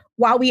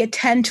while we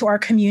attend to our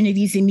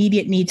community's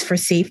immediate needs for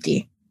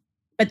safety.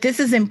 But this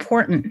is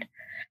important.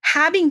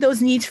 Having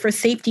those needs for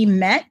safety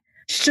met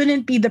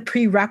shouldn't be the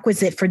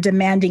prerequisite for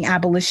demanding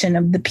abolition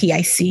of the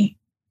PIC.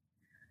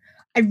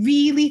 I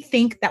really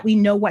think that we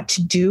know what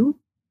to do.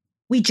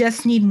 We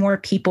just need more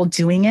people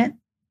doing it.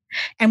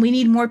 And we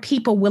need more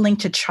people willing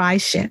to try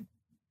shit.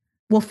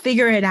 We'll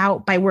figure it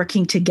out by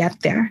working to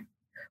get there.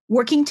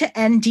 Working to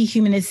end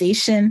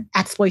dehumanization,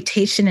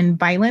 exploitation, and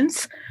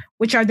violence,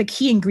 which are the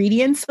key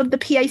ingredients of the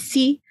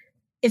PIC,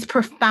 is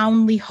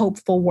profoundly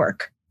hopeful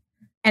work.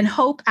 And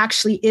hope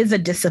actually is a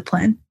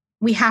discipline.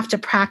 We have to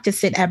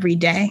practice it every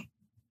day.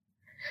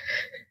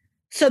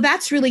 So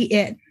that's really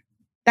it.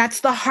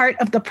 That's the heart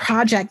of the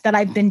project that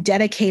I've been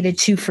dedicated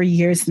to for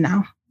years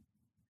now.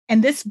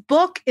 And this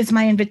book is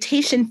my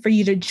invitation for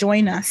you to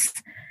join us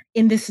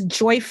in this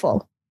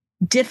joyful,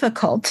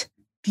 difficult,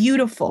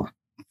 beautiful,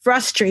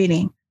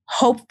 frustrating,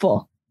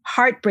 hopeful,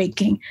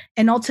 heartbreaking,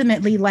 and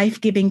ultimately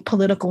life-giving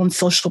political and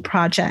social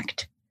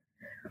project.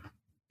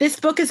 This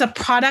book is a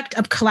product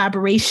of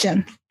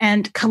collaboration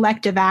and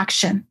collective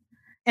action.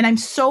 And I'm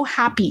so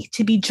happy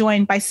to be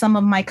joined by some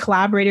of my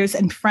collaborators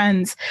and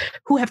friends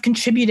who have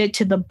contributed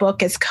to the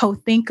book as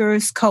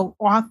co-thinkers,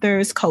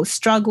 co-authors,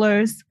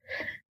 co-strugglers.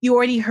 You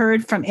already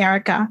heard from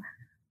Erica.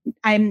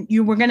 I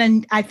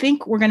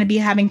think we're gonna be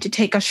having to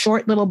take a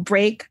short little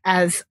break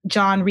as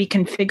John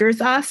reconfigures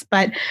us,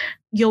 but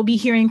you'll be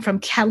hearing from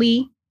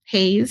Kelly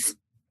Hayes,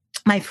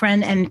 my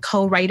friend and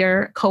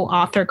co-writer,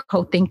 co-author,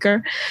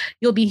 co-thinker.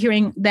 You'll be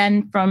hearing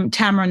then from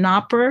Tamara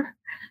Nopper,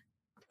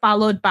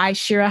 followed by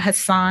Shira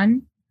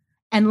Hassan,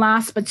 and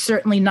last but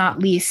certainly not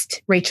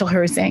least, Rachel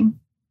Herzing.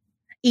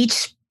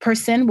 Each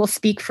person will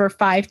speak for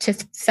 5 to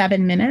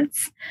 7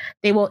 minutes.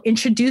 They will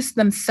introduce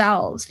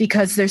themselves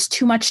because there's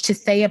too much to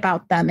say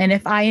about them. And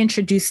if I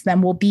introduce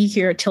them, we'll be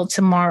here till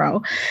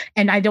tomorrow.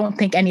 And I don't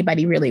think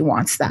anybody really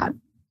wants that.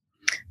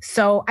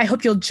 So I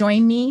hope you'll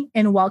join me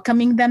in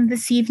welcoming them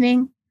this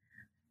evening.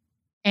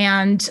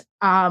 And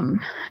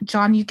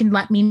John, you can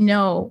let me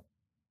know.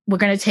 We're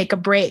going to take a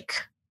break.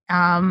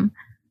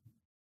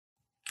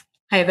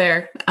 Hi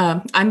there.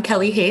 I'm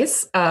Kelly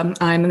Hayes.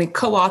 I'm the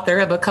co-author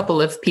of a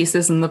couple of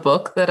pieces in the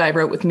book that I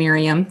wrote with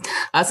Miriam.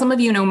 Some of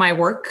you know my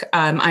work.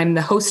 I'm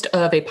the host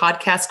of a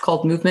podcast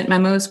called Movement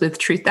Memos with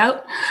Truth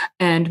Out.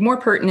 And more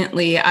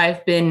pertinently,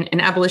 I've been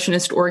an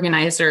abolitionist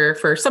organizer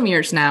for some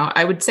years now.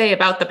 I would say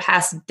about the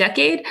past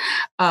decade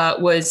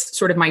was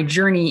sort of my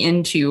journey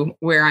into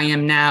where I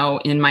am now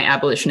in my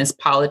abolitionist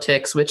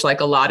politics, which,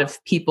 like a lot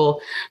of people,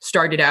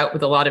 started out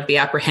with a lot of the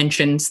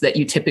apprehensions that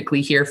you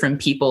typically hear from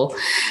people.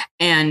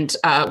 And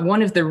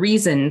one of the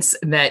reasons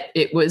that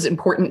it was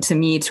important to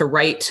me to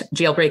write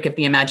Jailbreak of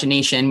the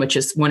Imagination, which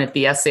is one of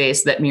the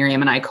essays that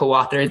Miriam and I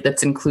co-authored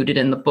that's included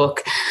in the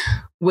book,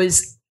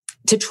 was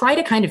to try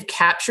to kind of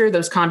capture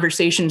those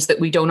conversations that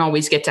we don't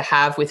always get to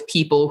have with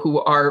people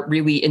who are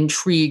really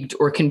intrigued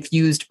or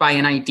confused by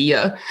an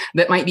idea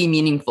that might be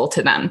meaningful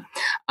to them.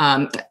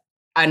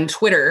 On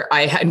Twitter,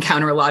 I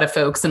encounter a lot of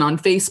folks, and on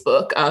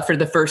Facebook for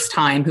the first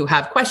time, who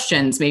have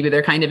questions. Maybe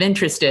they're kind of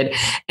interested.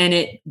 And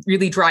it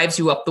really drives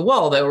you up the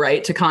wall, though,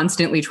 right? To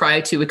constantly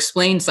try to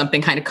explain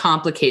something kind of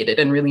complicated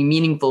and really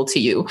meaningful to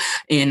you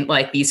in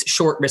like these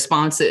short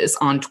responses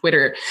on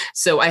Twitter.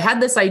 So I had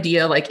this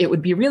idea, like it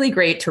would be really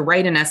great to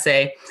write an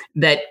essay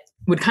that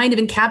would kind of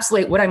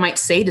encapsulate what I might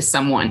say to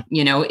someone,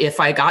 you know, if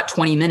I got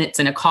 20 minutes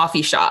in a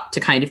coffee shop to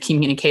kind of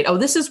communicate, oh,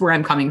 this is where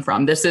I'm coming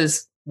from. This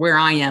is where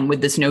I am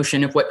with this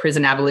notion of what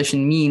prison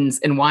abolition means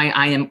and why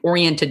I am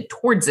oriented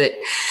towards it,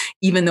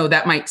 even though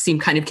that might seem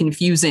kind of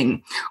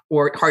confusing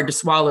or hard to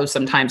swallow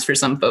sometimes for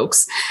some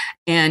folks.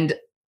 And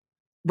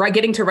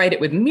getting to write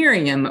it with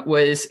Miriam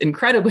was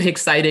incredibly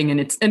exciting, and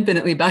it's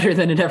infinitely better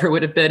than it ever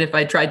would have been if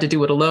I tried to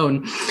do it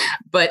alone.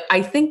 But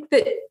I think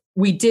that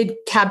we did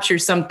capture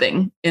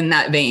something in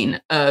that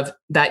vein of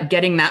that,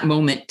 getting that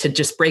moment to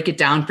just break it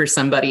down for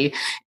somebody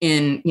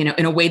in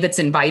a way that's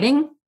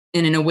inviting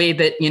and in a way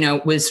that,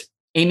 was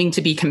aiming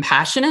to be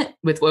compassionate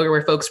with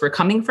where folks were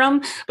coming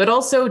from, but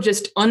also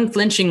just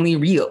unflinchingly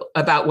real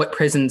about what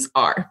prisons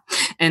are.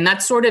 And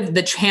that's sort of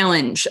the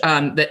challenge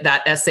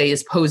that essay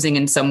is posing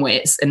in some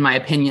ways, in my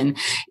opinion,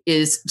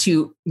 is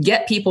to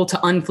get people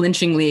to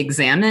unflinchingly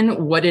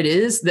examine what it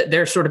is that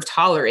they're sort of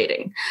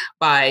tolerating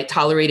by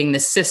tolerating the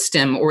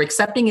system or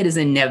accepting it as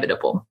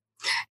inevitable.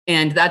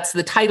 And that's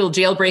the title,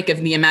 Jailbreak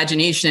of the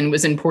Imagination,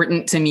 was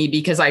important to me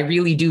because I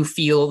really do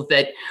feel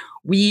that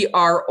we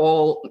are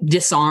all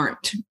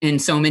disarmed in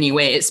so many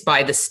ways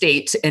by the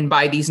state and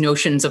by these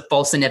notions of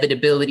false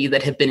inevitability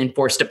that have been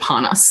enforced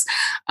upon us.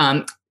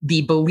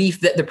 The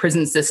belief that the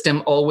prison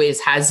system always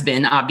has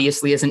been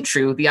obviously isn't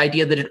true. The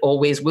idea that it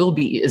always will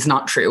be is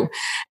not true.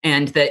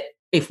 And that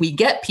if we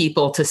get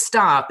people to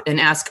stop and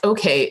ask,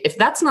 okay, if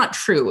that's not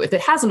true, if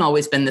it hasn't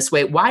always been this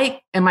way, why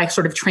am I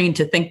sort of trained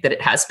to think that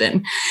it has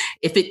been?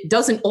 If it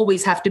doesn't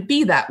always have to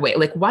be that way,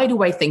 like, why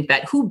do I think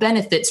that? Who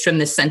benefits from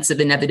this sense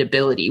of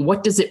inevitability?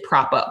 What does it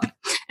prop up?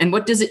 And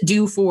what does it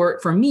do for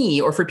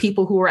me or for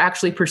people who are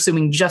actually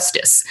pursuing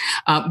justice?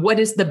 What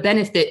is the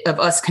benefit of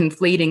us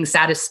conflating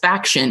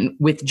satisfaction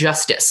with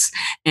justice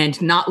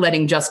and not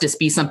letting justice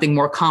be something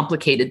more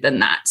complicated than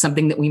that,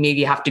 something that we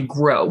maybe have to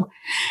grow?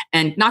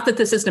 And not that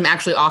the system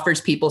actually offers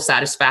people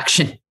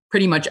satisfaction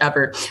pretty much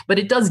ever, but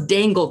it does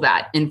dangle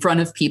that in front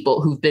of people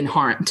who've been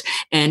harmed.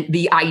 And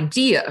the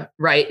idea,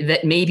 right,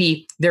 that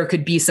maybe there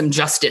could be some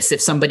justice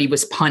if somebody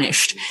was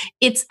punished,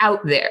 it's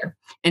out there.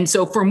 And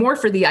so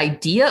for the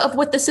idea of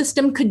what the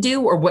system could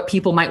do or what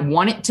people might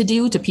want it to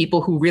do to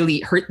people who really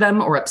hurt them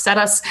or upset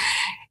us,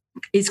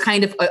 is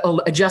kind of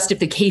a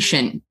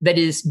justification that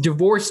is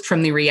divorced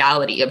from the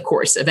reality, of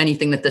course, of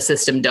anything that the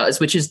system does,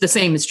 which is the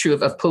same is true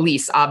of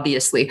police,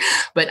 obviously.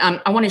 But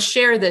I want to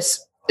share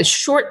this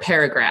short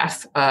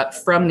paragraph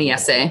from the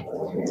essay.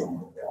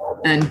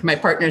 And my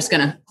partner's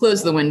going to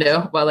close the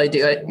window while I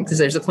do it because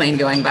there's a plane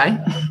going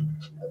by.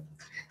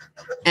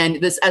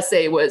 And this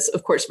essay was,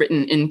 of course,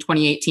 written in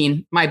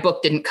 2018. My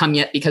book didn't come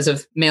yet because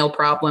of mail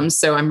problems,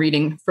 so I'm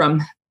reading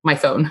from my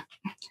phone.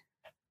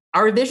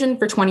 Our vision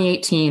for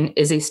 2018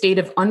 is a state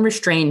of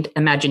unrestrained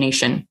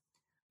imagination.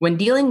 When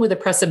dealing with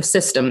oppressive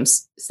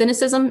systems,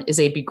 cynicism is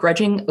a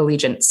begrudging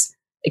allegiance,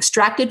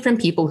 extracted from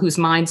people whose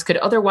minds could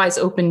otherwise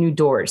open new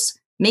doors,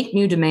 make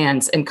new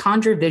demands, and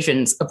conjure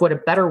visions of what a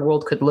better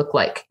world could look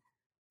like.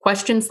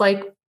 Questions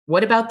like,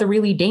 what about the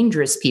really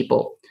dangerous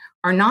people,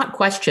 are not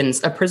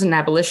questions a prison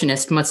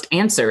abolitionist must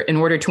answer in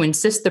order to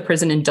insist the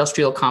prison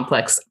industrial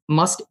complex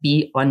must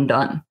be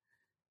undone.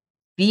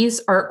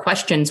 These are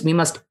questions we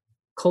must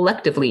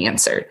collectively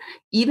answer,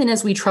 even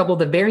as we trouble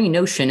the very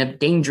notion of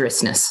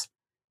dangerousness.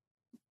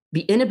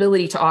 The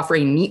inability to offer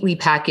a neatly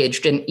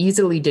packaged and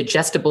easily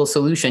digestible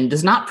solution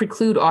does not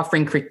preclude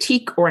offering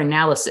critique or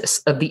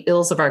analysis of the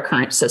ills of our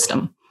current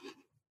system.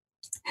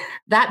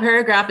 That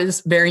paragraph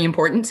is very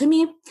important to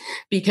me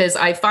because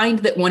I find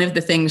that one of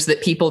the things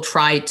that people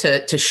try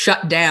to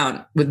shut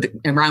down and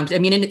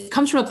it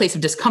comes from a place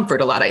of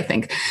discomfort a lot, I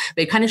think.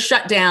 They kind of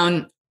shut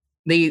down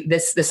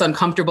this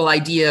uncomfortable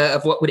idea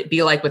of what would it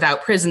be like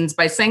without prisons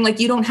by saying, like,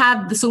 you don't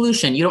have the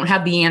solution, you don't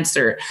have the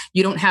answer,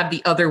 you don't have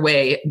the other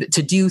way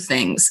to do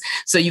things.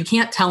 So you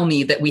can't tell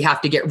me that we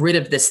have to get rid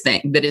of this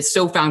thing that is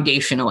so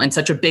foundational and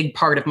such a big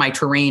part of my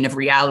terrain of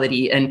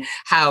reality and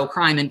how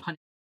crime and punishment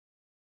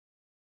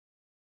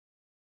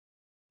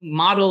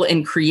model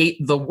and create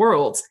the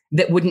world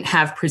that wouldn't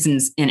have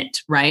prisons in it,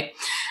 right?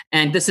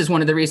 And this is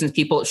one of the reasons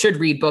people should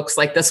read books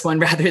like this one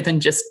rather than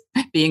just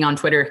being on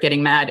Twitter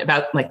getting mad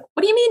about, like,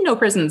 what do you mean no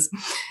prisons?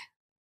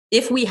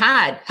 If we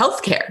had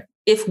healthcare,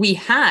 if we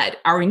had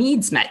our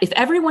needs met, if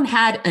everyone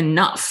had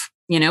enough,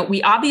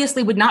 we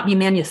obviously would not be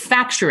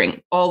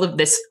manufacturing all of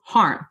this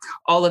harm,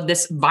 all of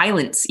this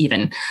violence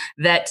even,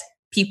 that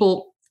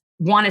people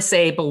want to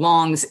say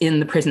belongs in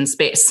the prison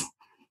space.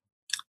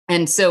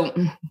 And so,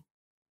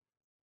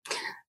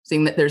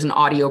 seeing that there's an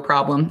audio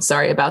problem.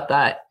 Sorry about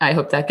that. I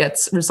hope that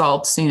gets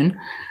resolved soon.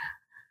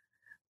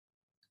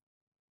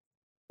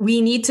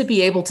 We need to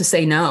be able to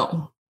say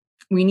no.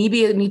 We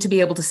need to be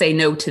able to say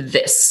no to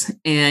this.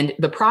 And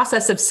the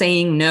process of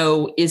saying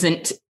no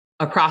isn't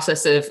a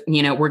process of,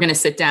 we're going to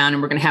sit down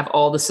and we're going to have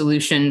all the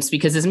solutions,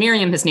 because as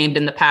Miriam has named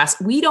in the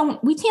past, we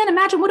can't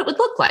imagine what it would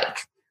look like.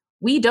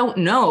 We don't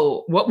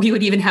know what we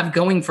would even have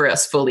going for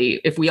us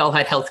fully if we all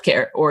had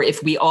healthcare or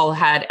if we all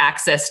had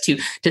access to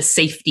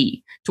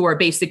safety, to our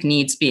basic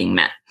needs being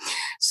met.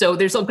 So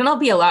there's going to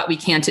be a lot we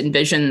can't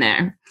envision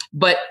there,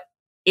 but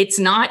it's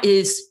not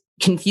as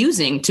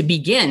confusing to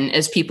begin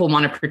as people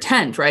want to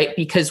pretend, right?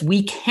 Because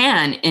we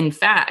can, in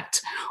fact,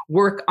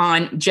 work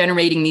on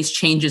generating these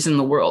changes in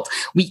the world.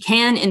 We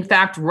can, in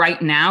fact,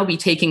 right now be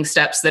taking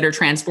steps that are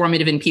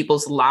transformative in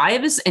people's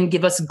lives and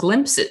give us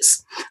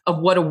glimpses of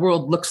what a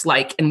world looks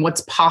like and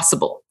what's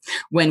possible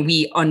when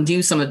we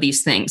undo some of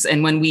these things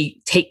and when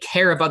we take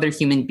care of other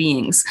human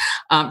beings.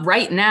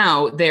 Right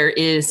now, there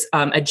is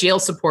a jail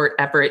support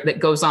effort that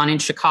goes on in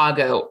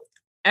Chicago.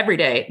 Every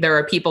day, there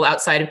are people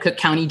outside of Cook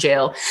County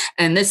Jail.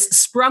 And this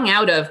sprung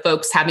out of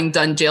folks having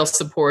done jail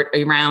support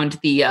around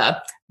the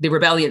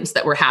rebellions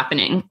that were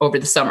happening over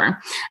the summer.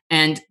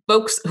 And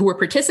folks who were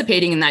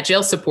participating in that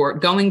jail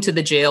support, going to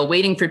the jail,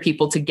 waiting for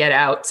people to get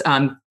out,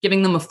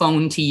 giving them a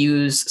phone to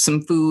use, some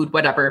food,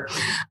 whatever,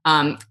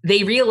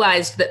 they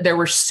realized that there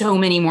were so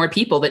many more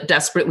people that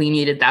desperately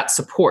needed that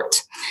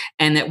support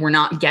and that were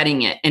not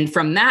getting it. And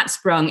from that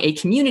sprung a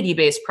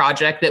community-based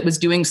project that was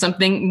doing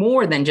something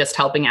more than just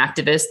helping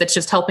activists, that's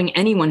just helping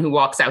anyone who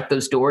walks out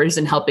those doors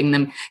and helping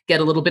them get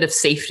a little bit of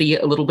safety,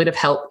 a little bit of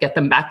help, get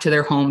them back to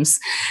their homes.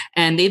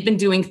 And they've been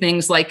doing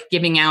things like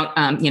giving out,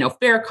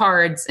 fare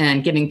cards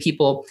and giving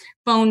people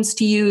phones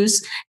to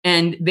use.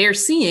 And they're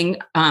seeing,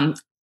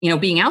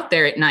 being out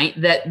there at night,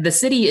 that the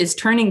city is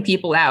turning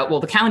people out. Well,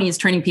 the county is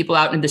turning people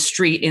out in the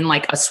street in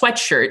like a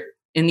sweatshirt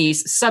in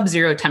these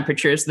sub-zero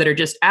temperatures that are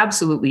just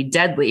absolutely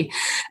deadly.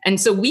 And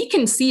so we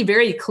can see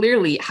very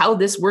clearly how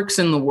this works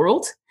in the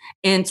world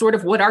and sort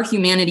of what our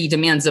humanity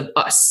demands of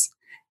us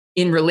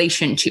in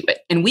relation to it.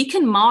 And we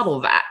can model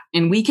that,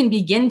 and we can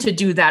begin to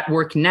do that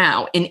work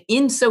now. And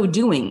in so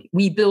doing,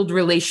 we build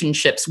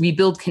relationships, we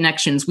build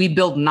connections, we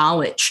build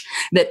knowledge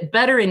that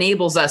better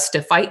enables us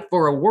to fight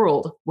for a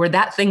world where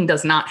that thing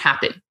does not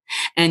happen.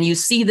 And you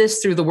see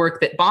this through the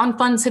work that bond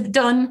funds have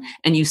done,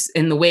 and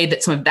in the way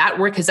that some of that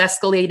work has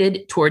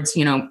escalated towards,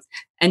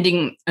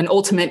 ending an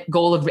ultimate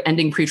goal of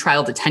ending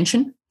pretrial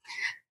detention.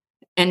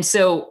 And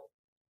so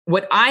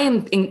what I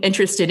am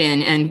interested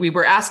in, and we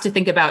were asked to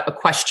think about a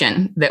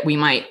question that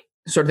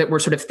we're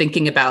sort of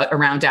thinking about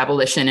around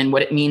abolition and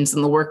what it means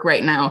in the work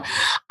right now.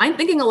 I'm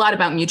thinking a lot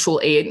about mutual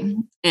aid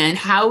and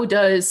how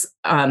does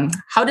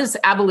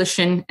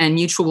abolition and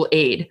mutual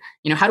aid,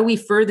 how do we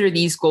further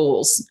these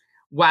goals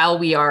while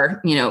we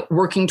are,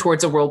 working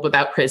towards a world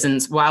without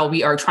prisons, while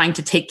we are trying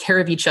to take care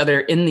of each other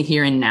in the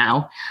here and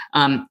now.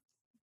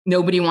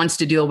 Nobody wants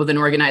to deal with an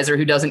organizer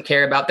who doesn't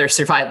care about their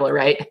survival,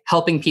 right?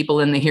 Helping people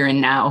in the here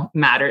and now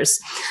matters.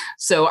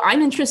 So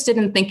I'm interested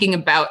in thinking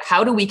about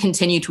how do we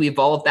continue to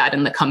evolve that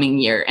in the coming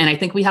year? And I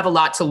think we have a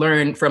lot to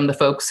learn from the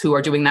folks who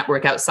are doing that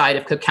work outside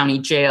of Cook County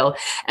Jail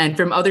and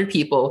from other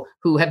people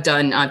who have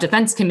done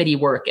defense committee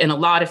work and a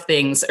lot of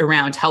things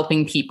around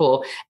helping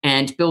people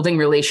and building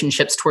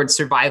relationships towards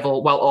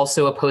survival while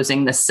also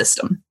opposing this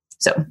system.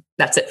 So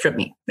that's it from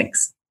me.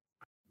 Thanks.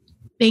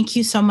 Thank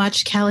you so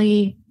much,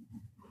 Kelly.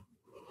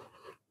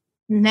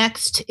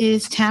 Next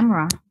is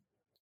Tamara.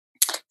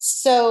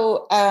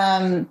 So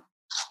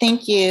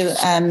thank you,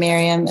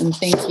 Miriam, and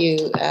thank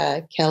you,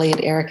 Kelly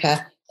and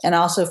Erica, and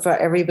also for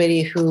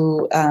everybody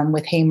who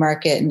with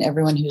Haymarket and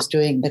everyone who's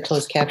doing the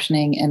closed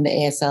captioning and the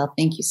ASL.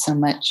 Thank you so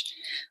much.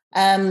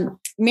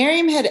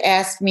 Miriam had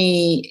asked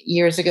me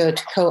years ago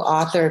to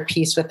co-author a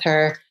piece with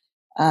her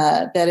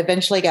that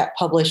eventually got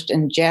published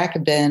in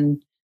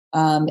Jacobin,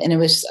 and it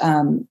was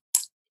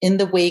in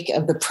the wake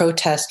of the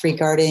protest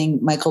regarding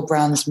Michael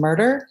Brown's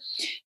murder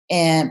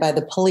and by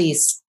the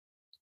police.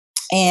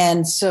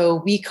 And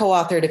so we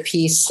co-authored a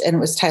piece, and it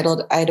was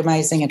titled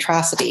Itemizing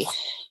Atrocity.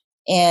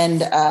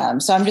 And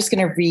so I'm just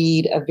going to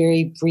read a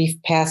very brief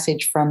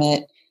passage from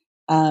it.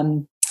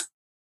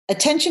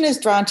 Attention is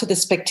drawn to the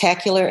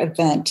spectacular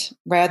event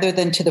rather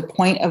than to the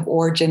point of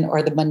origin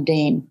or the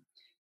mundane.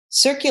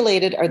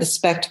 Circulated are the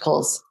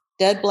spectacles,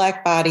 dead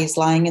Black bodies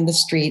lying in the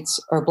streets,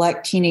 or a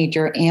Black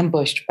teenager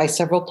ambushed by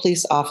several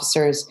police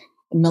officers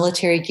in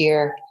military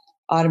gear,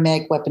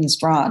 automatic weapons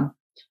drawn.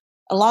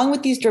 Along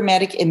with these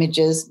dramatic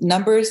images,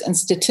 numbers and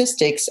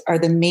statistics are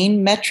the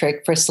main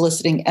metric for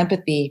soliciting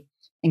empathy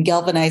and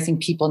galvanizing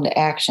people into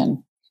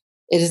action.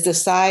 It is the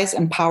size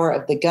and power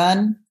of the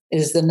gun. It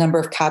is the number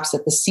of cops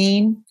at the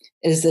scene.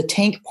 It is the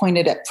tank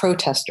pointed at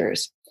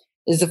protesters.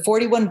 It is the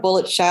 41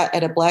 bullets shot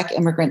at a Black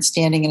immigrant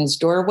standing in his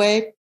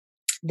doorway.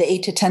 The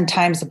 8 to 10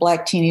 times the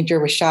Black teenager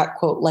was shot,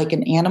 quote, like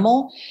an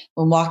animal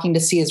when walking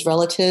to see his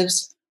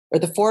relatives, or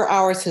the 4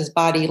 hours his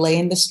body lay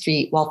in the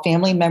street while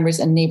family members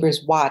and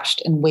neighbors watched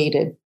and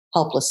waited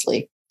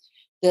helplessly.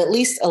 The at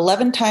least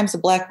 11 times a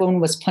Black woman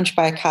was punched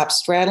by a cop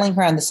straddling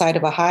her on the side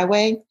of a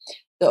highway.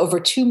 The over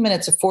 2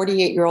 minutes a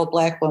 48-year-old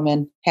Black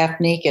woman, half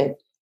naked,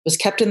 was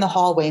kept in the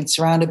hallway and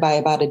surrounded by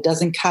about a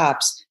dozen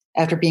cops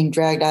after being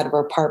dragged out of her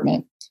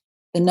apartment.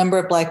 The number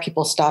of Black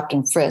people stopped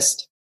and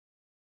frisked.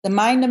 The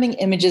mind-numbing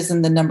images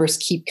and the numbers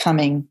keep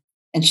coming,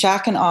 and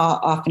shock and awe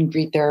often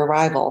greet their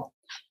arrival.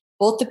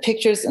 Both the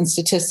pictures and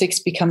statistics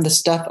become the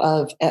stuff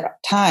of,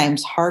 at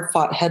times,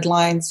 hard-fought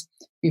headlines,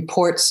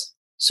 reports,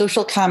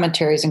 social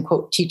commentaries, and,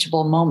 quote,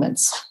 teachable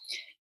moments.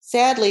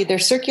 Sadly, their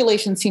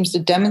circulation seems to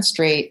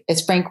demonstrate,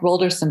 as Frank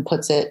Rolderson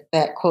puts it,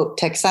 that, quote,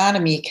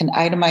 taxonomy can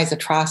itemize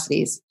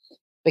atrocities,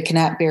 but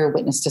cannot bear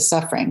witness to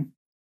suffering.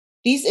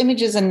 These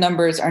images and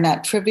numbers are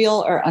not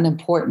trivial or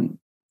unimportant.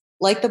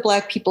 Like the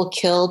Black people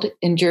killed,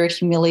 injured,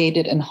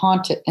 humiliated, and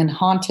haunted,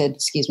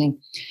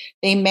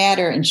 they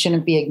matter and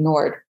shouldn't be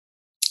ignored.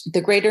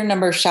 The greater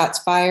number of shots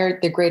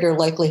fired, the greater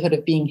likelihood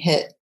of being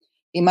hit.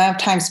 The amount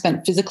of time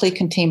spent physically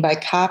contained by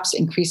cops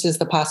increases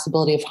the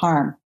possibility of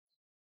harm.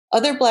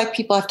 Other Black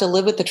people have to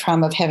live with the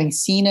trauma of having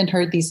seen and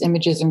heard these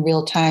images in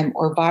real time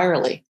or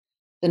virally,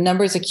 the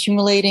numbers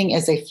accumulating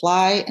as they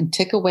fly and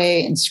tick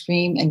away and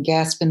scream and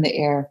gasp in the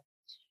air.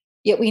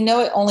 Yet we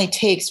know it only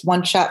takes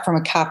one shot from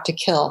a cop to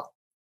kill.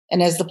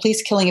 And as the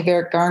police killing of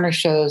Eric Garner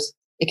shows,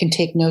 it can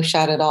take no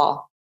shot at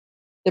all.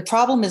 The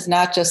problem is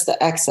not just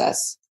the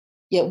excess,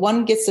 yet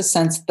one gets the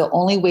sense that the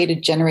only way to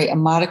generate a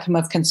modicum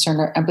of concern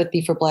or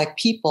empathy for Black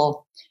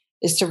people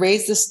is to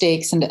raise the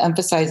stakes and to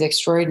emphasize the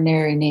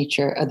extraordinary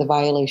nature of the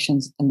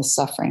violations and the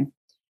suffering,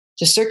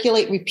 to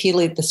circulate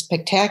repeatedly the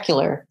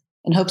spectacular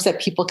in hopes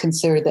that people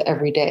consider the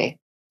everyday.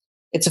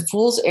 It's a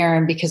fool's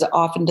errand because it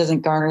often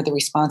doesn't garner the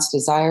response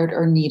desired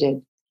or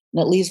needed,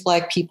 and it leaves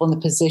Black people in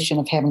the position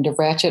of having to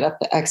ratchet up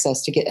the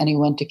excess to get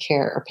anyone to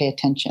care or pay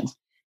attention.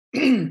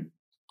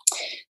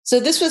 So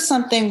this was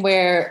something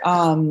where,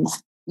 sorry,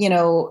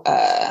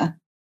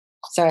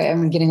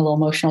 I'm getting a little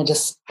emotional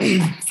just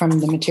from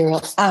the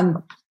material.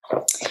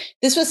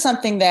 This was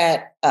something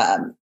that,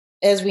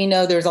 as we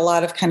know, there's a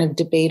lot of kind of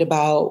debate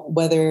about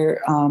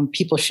whether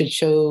people should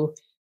show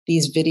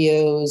these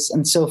videos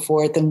and so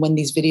forth. And when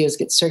these videos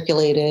get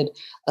circulated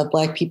of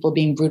Black people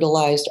being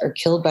brutalized or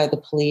killed by the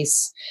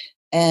police,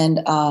 and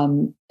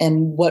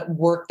what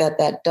work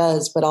that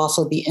does, but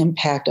also the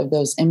impact of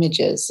those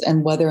images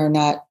and whether or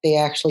not they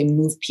actually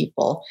move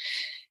people.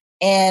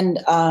 And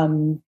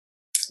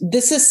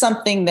this is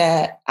something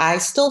that I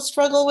still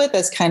struggle with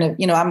as kind of,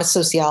 I'm a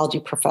sociology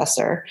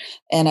professor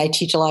and I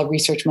teach a lot of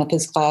research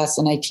methods class,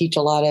 and I teach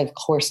a lot of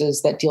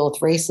courses that deal with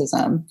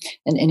racism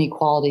and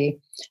inequality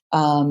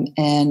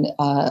and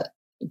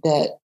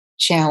that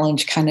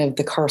challenge kind of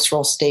the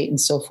carceral state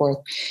and so forth.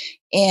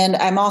 And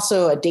I'm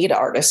also a data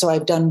artist. So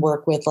I've done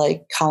work with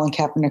like Colin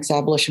Kaepernick's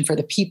Abolition for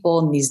the People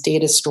and these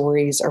data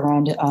stories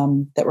around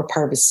that were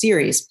part of a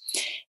series.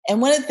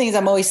 And one of the things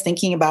I'm always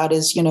thinking about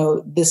is,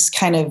 this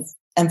kind of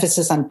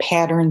emphasis on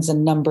patterns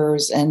and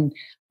numbers, and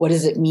what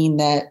does it mean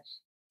that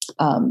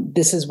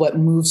this is what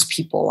moves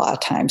people a lot of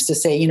times to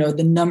say,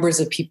 the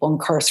numbers of people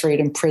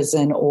incarcerated in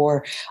prison,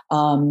 or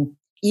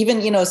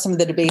even, some of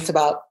the debates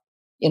about,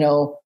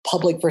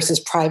 public versus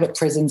private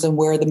prisons and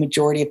where the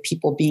majority of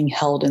people being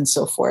held and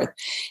so forth.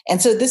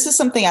 And so this is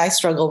something I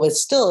struggle with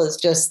still, is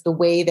just the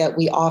way that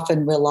we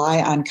often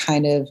rely on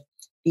kind of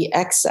the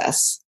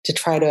excess to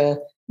try to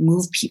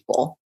move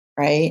people,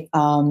 right?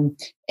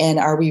 And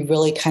are we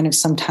really kind of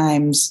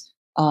sometimes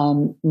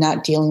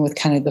not dealing with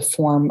kind of the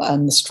form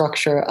and the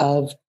structure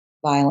of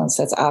violence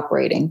that's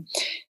operating?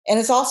 And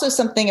it's also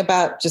something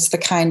about just the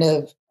kind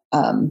of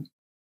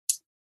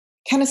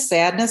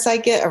sadness I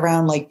get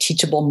around like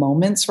teachable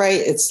moments, right?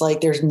 It's like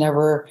there's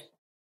nonstop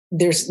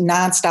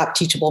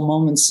teachable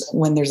moments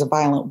when there's a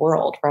violent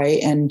world,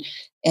 right? And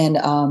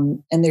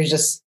there's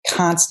just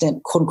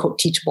constant quote unquote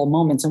teachable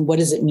moments. And what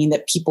does it mean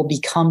that people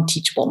become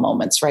teachable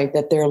moments, right?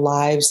 That their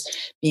lives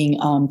being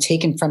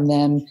taken from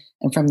them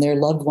and from their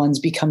loved ones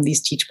become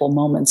these teachable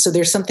moments. So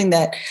there's something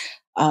that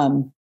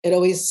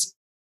it's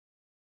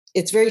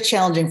very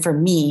challenging for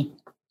me,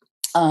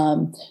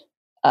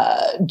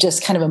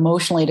 just kind of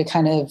emotionally to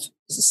kind of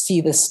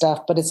see this stuff,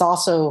 but it's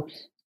also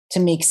to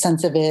make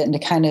sense of it and to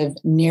kind of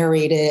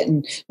narrate it.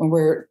 And when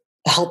we're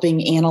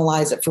helping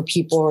analyze it for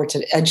people or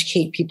to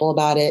educate people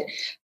about it,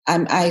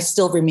 I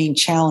still remain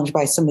challenged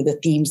by some of the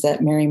themes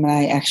that Miriam and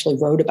I actually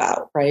wrote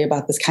about, right?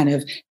 About this kind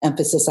of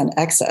emphasis on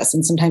excess.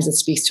 And sometimes it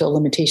speaks to a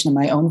limitation of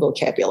my own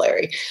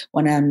vocabulary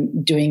when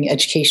I'm doing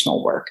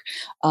educational work.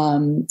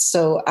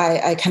 So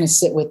I kind of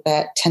sit with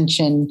that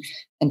tension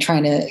and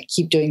trying to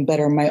keep doing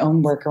better in my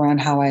own work around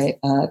how I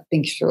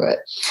think through it.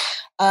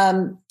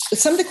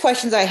 Some of the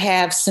questions I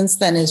have since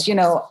then is,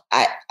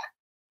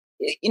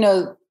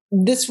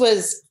 this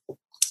was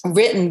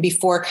written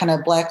before kind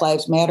of Black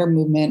Lives Matter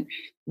movement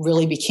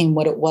really became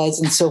what it was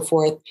and so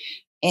forth.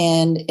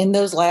 And in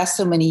those last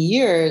so many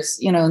years,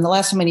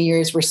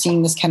 we're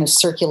seeing this kind of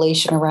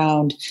circulation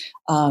around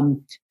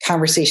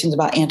conversations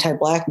about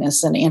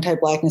anti-Blackness, and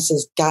anti-Blackness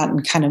has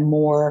gotten kind of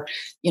more,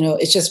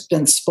 it's just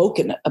been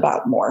spoken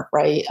about more,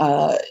 right?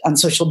 On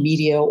social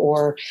media,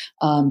 or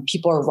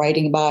people are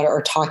writing about it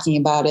or talking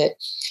about it.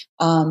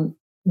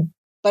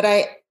 But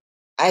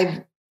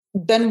I've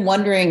been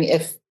wondering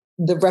if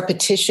the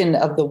repetition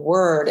of the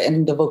word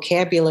and the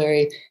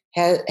vocabulary,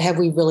 have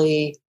we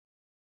really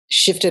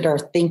shifted our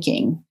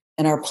thinking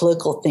and our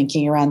political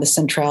thinking around the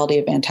centrality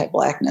of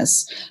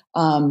anti-Blackness?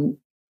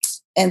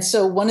 And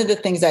so one of the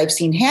things I've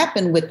seen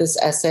happen with this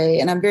essay,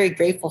 and I'm very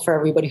grateful for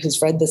everybody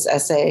who's read this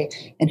essay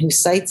and who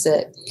cites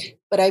it,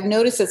 but I've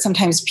noticed that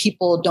sometimes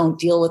people don't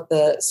deal with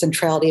the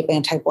centrality of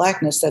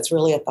anti-Blackness that's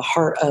really at the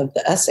heart of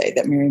the essay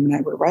that Miriam and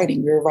I were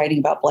writing. We were writing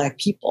about Black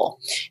people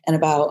and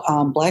about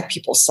Black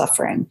people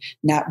suffering,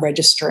 not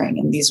registering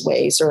in these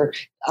ways, or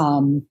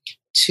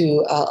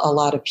to a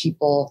lot of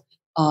people.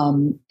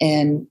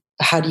 And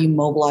how do you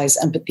mobilize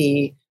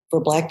empathy for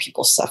Black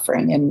people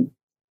suffering? And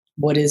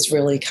what is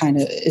really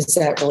is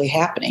that really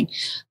happening?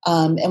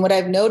 And what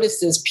I've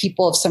noticed is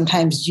people have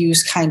sometimes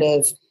used kind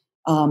of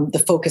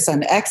the focus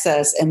on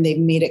excess, and they've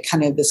made it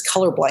kind of this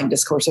colorblind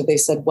discourse. So they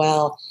said,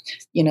 well,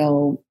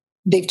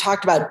 they've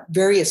talked about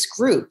various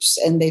groups,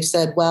 and they've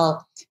said,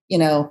 well,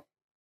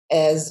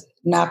 as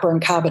Napper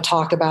and Kaba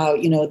talk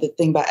about, the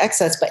thing about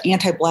excess, but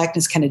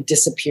anti-Blackness kind of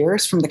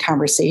disappears from the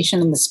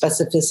conversation, and the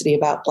specificity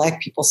about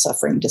Black people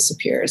suffering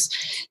disappears.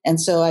 And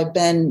so I've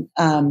been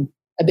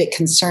a bit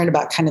concerned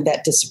about kind of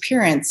that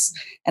disappearance.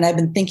 And I've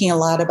been thinking a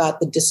lot about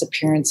the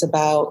disappearance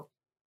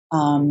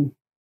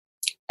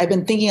I've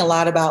been thinking a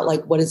lot about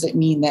like, what does it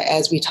mean that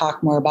as we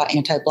talk more about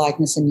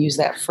anti-Blackness and use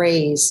that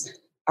phrase,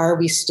 are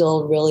we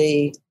still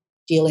really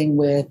dealing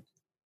with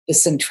the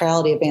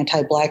centrality of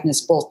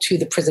anti-Blackness both to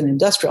the prison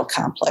industrial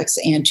complex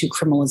and to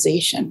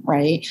criminalization,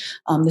 right?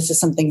 This is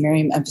something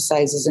Miriam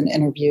emphasizes in an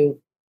interview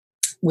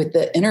with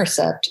the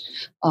Intercept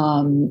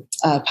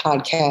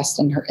podcast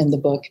in the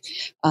book.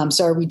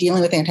 So are we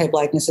dealing with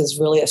anti-Blackness as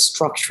really a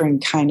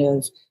structuring kind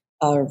of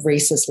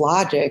racist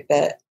logic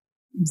that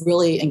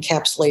really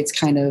encapsulates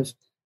kind of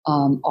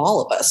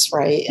all of us,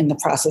 right, in the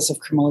process of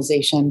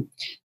criminalization?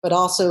 But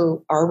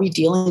also, are we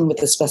dealing with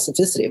the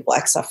specificity of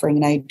Black suffering?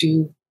 And I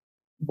do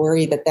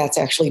worry that that's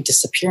actually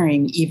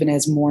disappearing even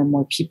as more and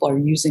more people are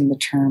using the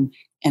term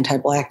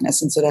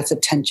anti-Blackness. And so that's a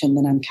tension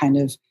that I'm kind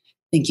of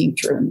thinking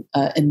through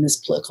in this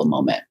political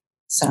moment.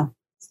 So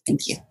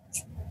thank you.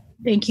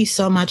 Thank you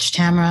so much,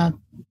 Tamara,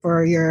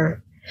 for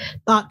your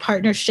thought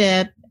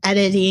partnership,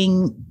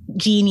 editing,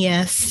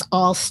 genius,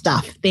 all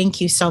stuff. Thank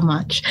you so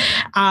much.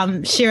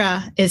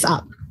 Shira is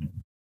up.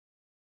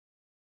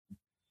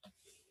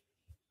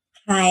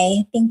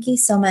 Hi, thank you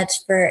so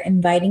much for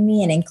inviting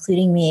me and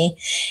including me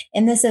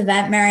in this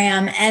event,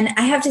 Miriam. And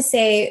I have to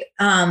say,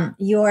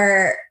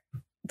 your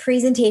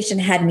presentation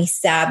had me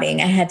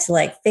sobbing. I had to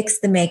like fix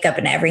the makeup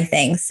and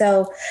everything.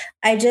 So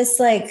I just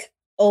like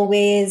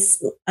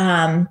always,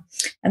 I'm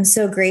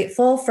so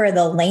grateful for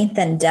the length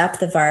and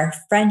depth of our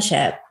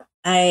friendship.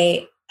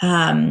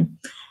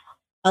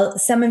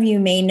 Some of you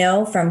may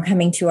know from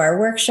coming to our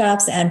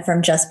workshops and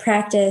from Just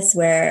Practice,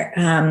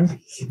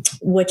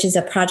 which is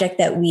a project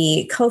that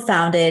we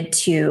co-founded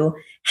to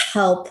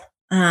help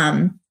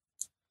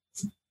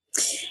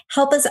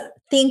us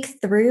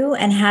think through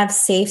and have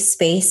safe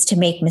space to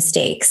make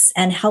mistakes,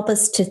 and help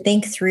us to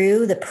think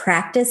through the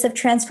practice of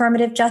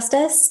transformative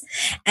justice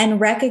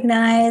and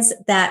recognize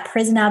that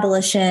prison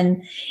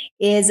abolition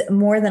is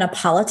more than a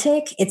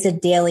politic, it's a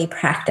daily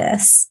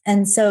practice.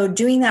 And so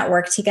doing that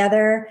work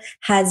together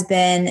has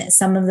been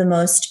some of the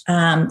most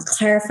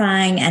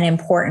clarifying and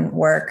important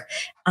work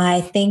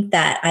I think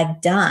that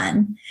I've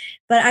done.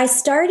 But I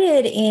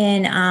started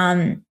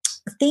in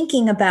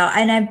thinking about,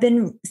 and I've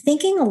been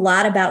thinking a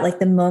lot about like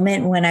the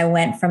moment when I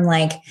went from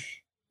like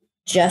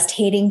just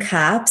hating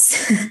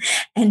cops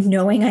and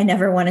knowing I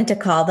never wanted to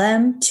call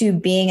them to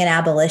being an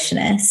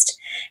abolitionist,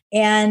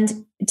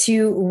 and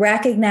to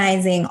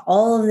recognizing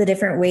all of the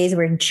different ways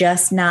where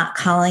just not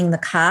calling the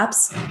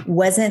cops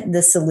wasn't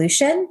the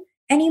solution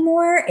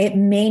anymore. It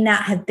may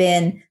not have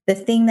been the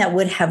thing that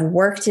would have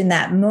worked in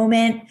that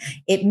moment.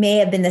 It may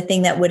have been the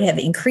thing that would have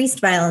increased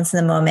violence in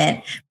the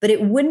moment, but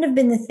it wouldn't have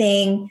been the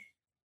thing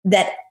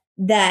that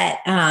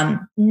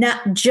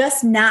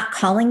not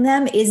calling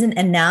them isn't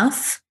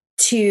enough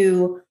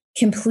to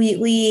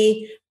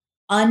completely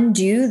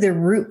undo the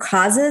root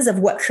causes of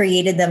what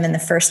created them in the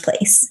first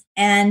place.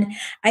 And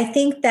I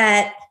think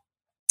that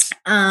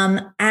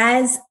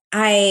as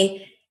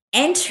I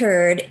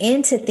entered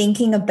into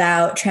thinking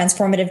about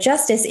transformative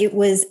justice, it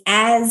was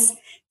as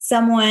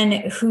someone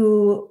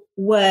who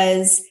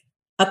was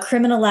a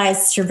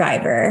criminalized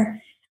survivor.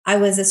 I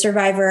was a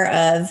survivor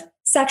of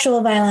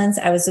sexual violence.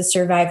 I was a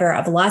survivor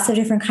of lots of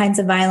different kinds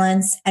of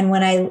violence. And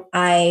when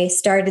I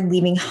started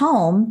leaving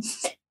home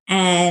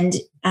and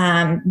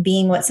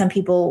being what some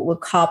people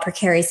would call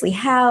precariously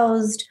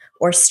housed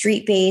or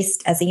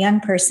street-based as a young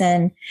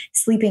person,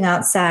 sleeping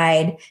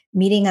outside,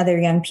 meeting other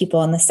young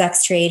people in the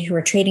sex trade who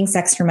were trading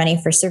sex for money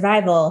for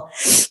survival,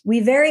 we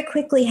very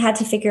quickly had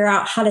to figure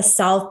out how to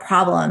solve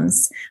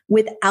problems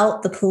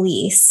without the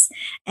police.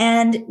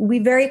 And we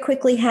very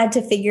quickly had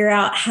to figure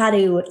out how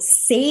to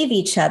save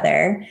each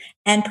other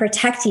and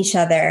protect each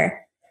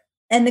other.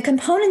 And the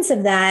components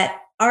of that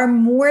are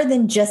more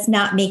than just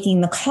not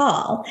making the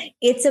call.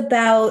 It's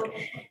about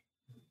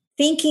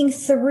thinking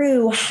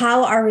through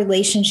how our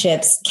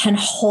relationships can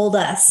hold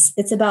us.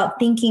 It's about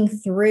thinking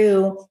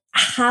through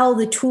how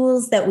the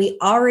tools that we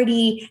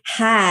already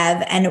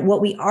have and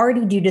what we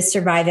already do to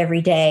survive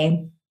every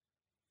day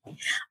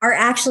are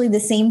actually the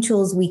same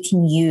tools we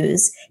can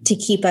use to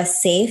keep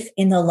us safe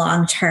in the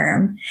long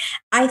term.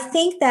 I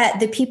think that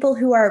the people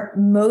who are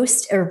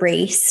most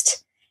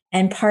erased,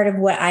 and part of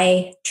what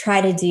I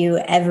try to do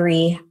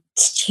every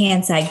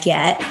chance I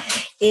get,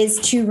 is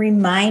to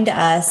remind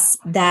us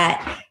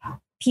that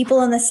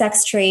people in the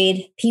sex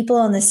trade,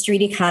 people in the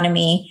street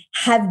economy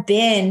have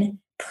been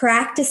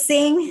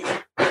practicing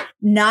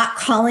not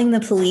calling the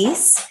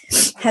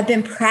police, have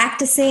been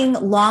practicing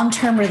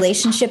long-term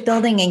relationship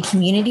building and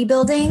community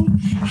building,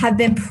 have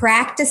been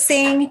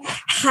practicing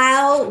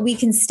how we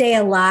can stay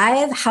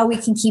alive, how we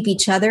can keep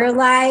each other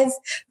alive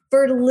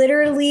for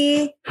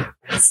literally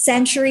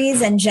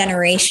centuries and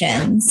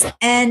generations.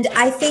 And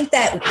I think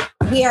that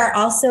we are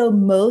also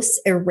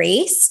most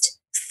erased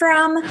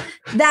from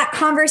that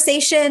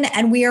conversation,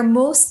 and we are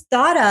most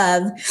thought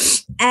of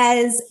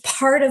as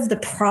part of the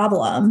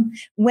problem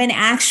when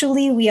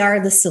actually we are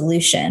the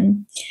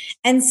solution.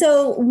 And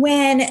so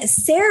when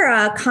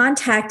Sarah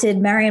contacted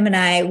Miriam and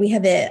I, we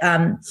have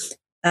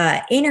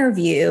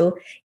interview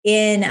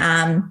in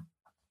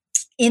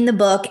the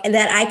book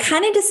that I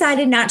kind of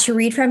decided not to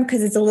read from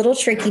because it's a little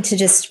tricky to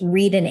just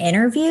read an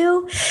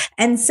interview.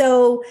 And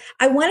so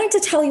I wanted to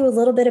tell you a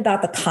little bit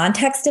about the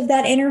context of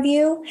that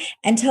interview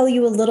and tell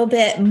you a little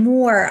bit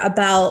more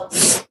about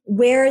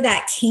where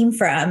that came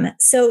from.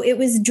 So it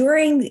was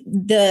during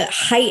the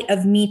height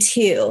of Me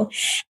Too.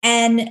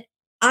 And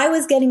I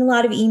was getting a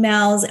lot of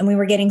emails and we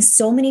were getting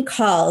so many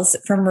calls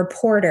from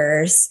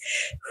reporters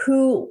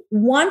who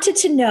wanted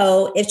to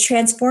know if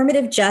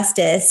transformative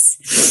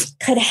justice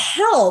could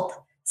help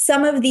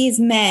some of these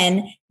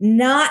men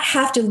not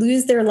have to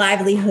lose their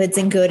livelihoods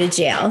and go to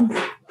jail.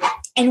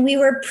 And we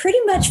were pretty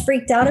much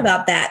freaked out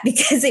about that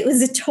because it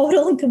was a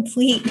total and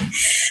complete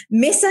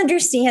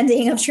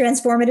misunderstanding of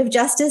transformative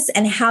justice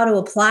and how to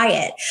apply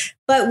it.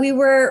 But we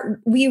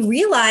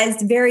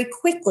realized very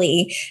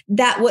quickly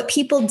that what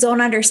people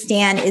don't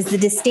understand is the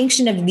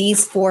distinction of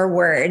these 4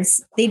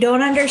 words. They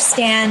don't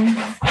understand.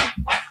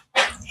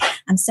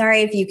 I'm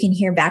sorry if you can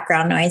hear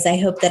background noise. I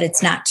hope that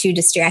it's not too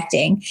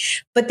distracting.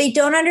 But they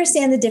don't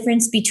understand the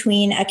difference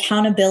between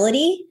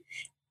accountability.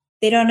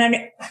 They don't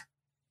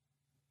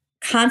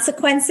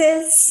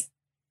consequences,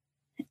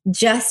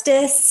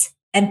 justice,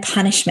 and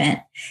punishment.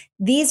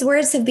 These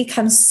words have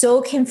become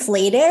so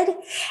conflated.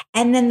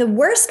 And then the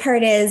worst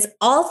part is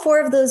all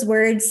 4 of those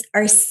words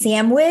are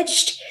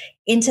sandwiched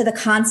into the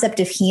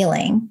concept of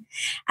healing.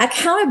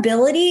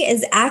 Accountability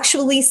is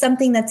actually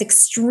something that's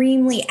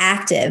extremely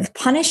active.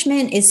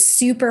 Punishment is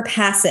super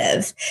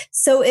passive.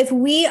 So if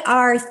we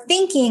are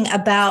thinking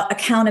about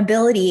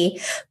accountability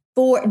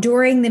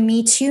during the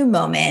Me Too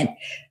moment,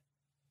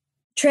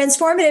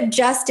 transformative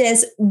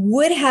justice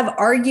would have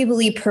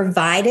arguably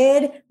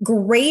provided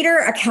greater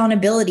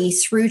accountability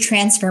through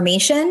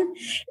transformation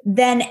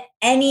than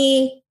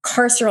any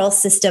carceral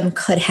system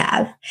could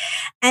have.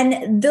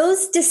 And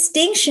those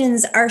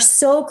distinctions are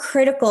so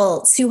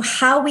critical to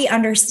how we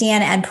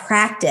understand and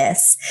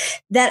practice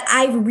that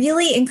I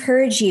really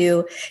encourage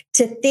you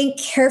to think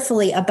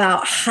carefully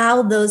about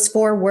how those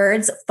 4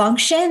 words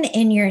function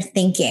in your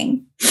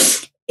thinking.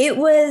 It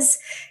was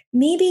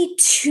maybe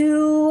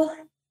 2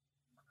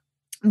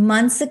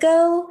 months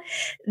ago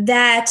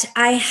that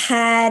I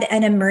had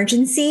an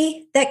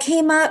emergency that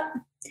came up.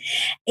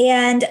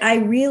 And I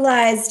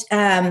realized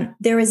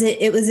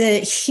it was a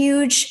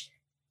huge,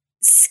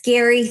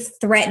 scary,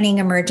 threatening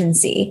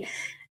emergency.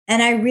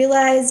 And I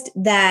realized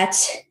that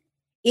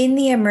in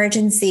the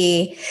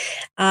emergency,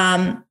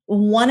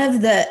 one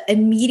of the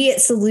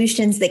immediate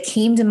solutions that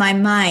came to my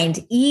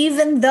mind,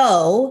 even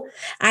though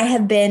I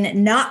have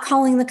been not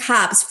calling the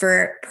cops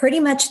for pretty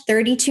much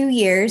 32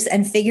 years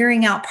and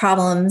figuring out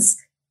problems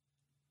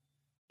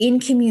in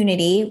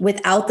community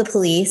without the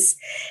police,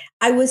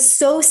 I was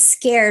so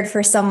scared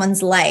for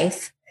someone's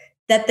life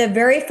that the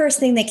very first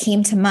thing that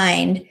came to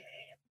mind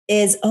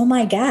is, oh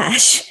my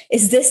gosh,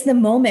 is this the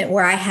moment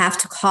where I have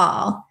to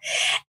call?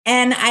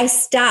 And I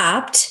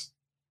stopped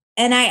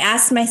and I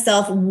asked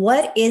myself,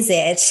 what is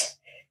it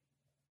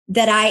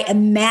that I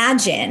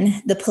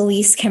imagine the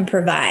police can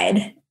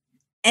provide?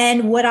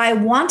 And what I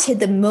wanted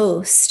the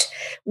most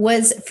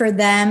was for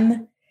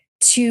them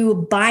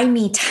to buy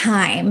me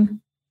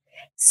time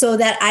so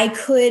that I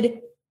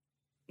could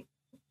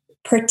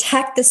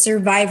protect the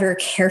survivor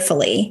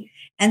carefully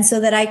and so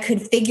that I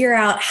could figure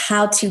out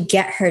how to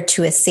get her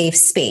to a safe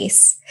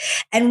space.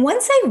 And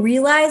once I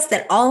realized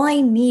that all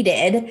I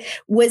needed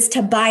was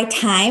to buy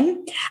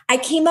time, I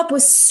came up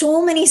with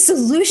so many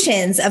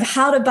solutions of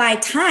how to buy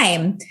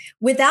time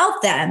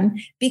without them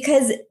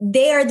because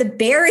they are the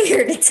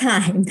barrier to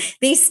time.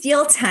 They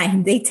steal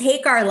time. They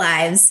take our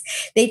lives.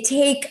 They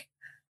take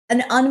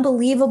an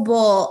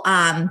unbelievable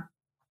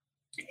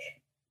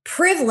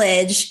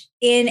privilege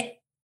in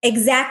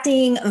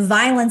exacting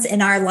violence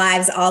in our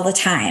lives all the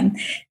time.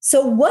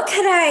 So what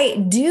could I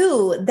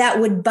do that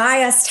would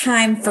buy us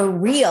time for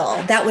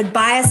real, that would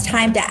buy us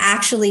time to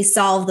actually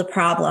solve the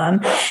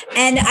problem?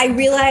 And I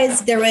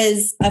realized there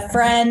was a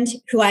friend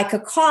who I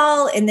could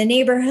call in the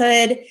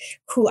neighborhood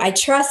who I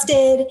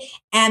trusted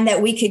and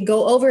that we could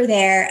go over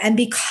there. And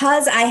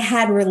because I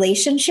had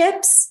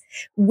relationships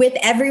with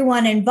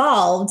everyone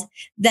involved,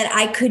 that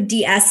I could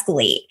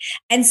de-escalate.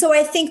 And so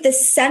I think the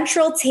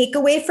central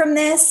takeaway from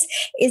this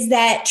is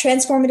that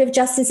transformative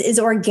justice is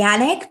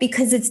organic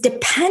because it's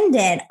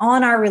dependent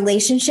on our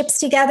relationships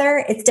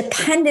together. It's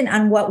dependent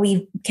on what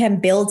we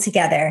can build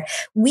together.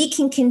 We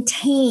can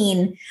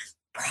contain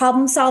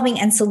problem solving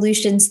and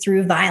solutions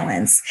through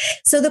violence.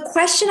 So the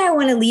question I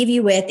want to leave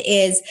you with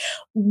is,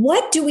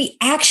 what do we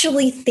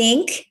actually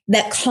think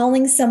that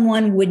calling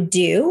someone would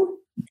do?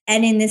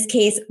 And in this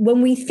case,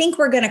 when we think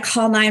we're going to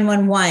call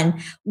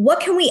 911,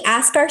 what can we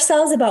ask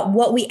ourselves about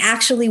what we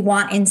actually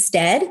want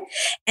instead?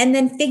 And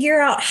then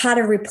figure out how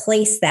to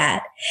replace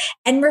that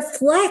and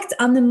reflect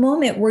on the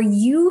moment where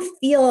you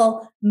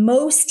feel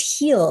most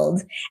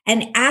healed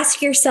and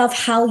ask yourself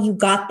how you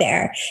got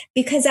there.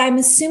 Because I'm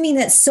assuming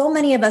that so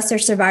many of us are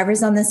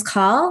survivors on this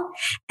call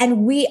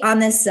and we on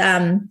this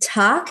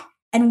talk,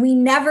 and we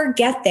never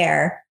get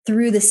there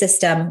through the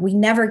system. We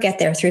never get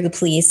there through the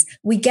police.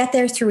 We get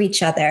there through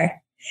each other.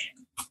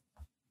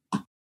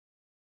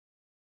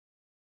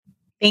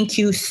 Thank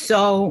you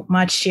so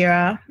much,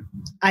 Shira.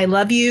 I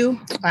love you.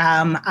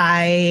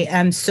 I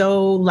am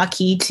so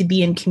lucky to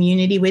be in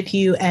community with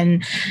you.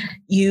 And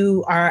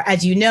you are,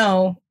 as you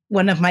know,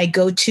 one of my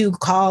go-to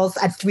calls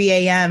at 3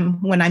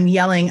 a.m. when I'm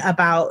yelling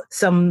about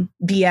some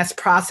BS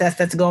process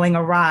that's going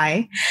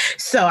awry.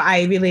 So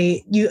I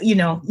really,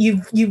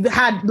 you've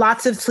had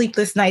lots of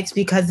sleepless nights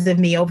because of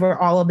me over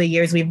all of the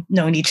years we've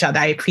known each other.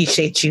 I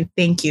appreciate you.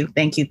 Thank you.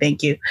 Thank you.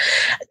 Thank you.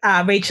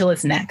 Rachel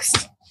is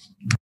next.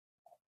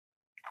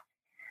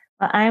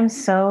 Well, I'm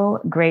so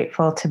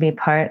grateful to be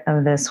part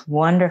of this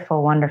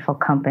wonderful, wonderful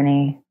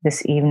company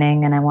this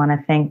evening. And I want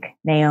to thank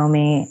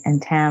Naomi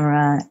and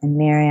Tamara and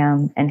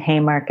Miriam and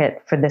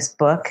Haymarket for this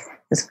book.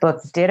 This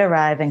book did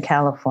arrive in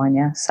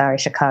California. Sorry,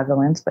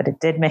 Chicagoans, but it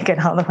did make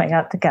it all the way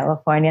out to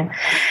California.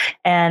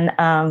 And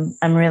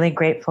I'm really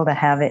grateful to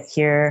have it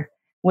here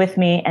with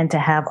me and to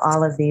have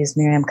all of these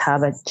Miriam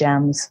Kaba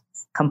gems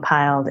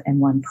compiled in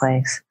one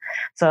place.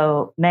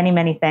 So many,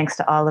 many thanks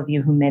to all of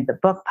you who made the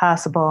book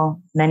possible.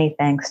 Many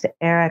thanks to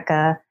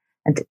Erica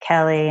and to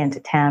Kelly and to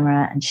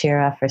Tamara and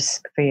Shira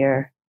for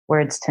your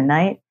words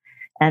tonight,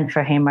 and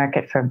for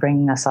Haymarket for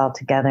bringing us all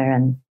together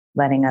and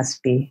letting us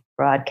be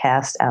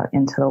broadcast out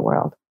into the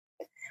world.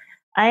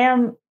 I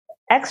am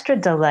extra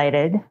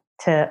delighted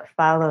to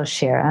follow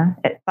Shira.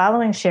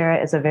 Following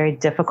Shira is a very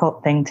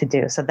difficult thing to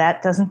do, so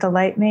that doesn't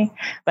delight me,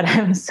 but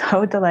I'm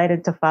so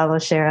delighted to follow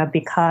Shira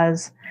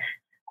because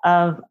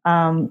of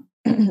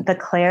the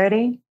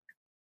clarity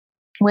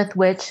with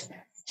which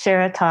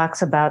Shira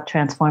talks about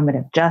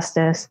transformative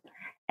justice,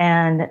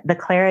 and the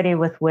clarity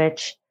with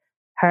which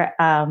her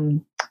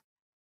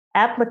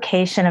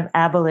application of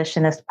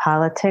abolitionist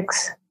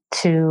politics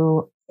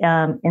to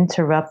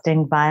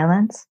interrupting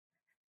violence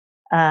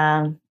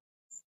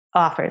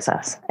offers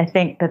us. I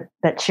think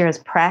that Shira's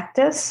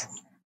practice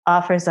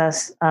offers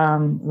us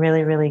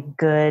really, really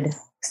good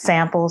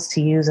samples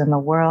to use in the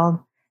world,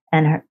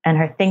 and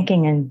her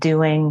thinking and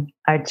doing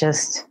are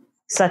just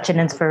such an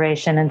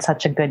inspiration and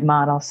such a good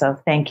model. So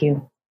thank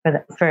you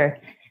for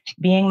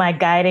being my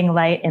guiding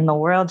light in the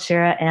world,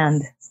 Shira,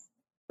 and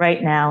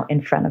right now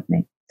in front of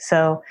me.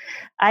 So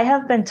I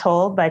have been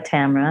told by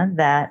Tamara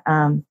that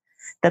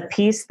the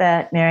piece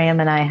that Miriam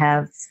and I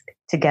have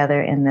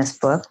together in this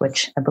book,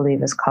 which I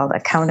believe is called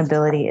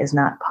Accountability is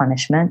Not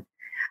Punishment,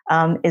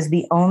 is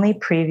the only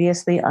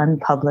previously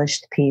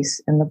unpublished piece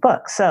in the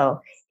book.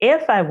 So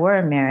if I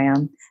were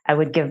Miriam, I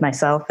would give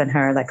myself and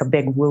her like a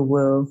big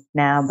woo-woo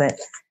now, but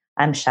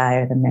I'm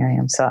shyer than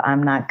Miriam, so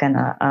I'm not going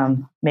to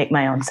make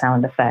my own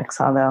sound effects,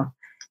 although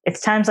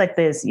it's times like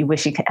this, you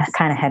wish you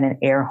kind of had an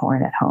air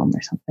horn at home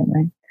or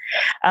something,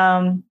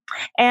 right?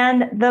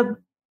 And the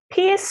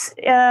piece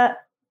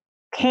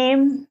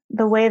came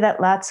the way that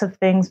lots of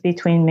things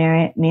between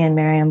me and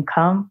Miriam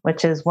come,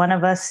 which is one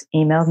of us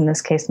emailed, in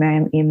this case,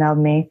 Miriam emailed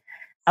me,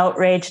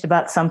 outraged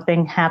about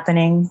something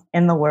happening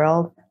in the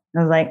world. I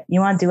was like, you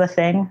want to do a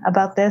thing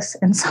about this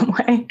in some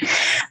way?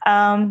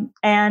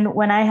 And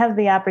when I have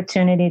the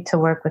opportunity to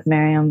work with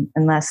Miriam,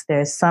 unless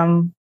there's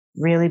some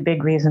really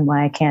big reason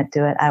why I can't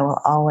do it, I will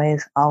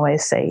always,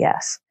 always say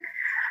yes.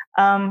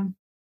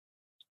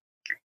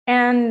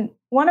 And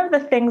one of the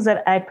things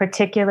that I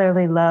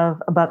particularly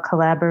love about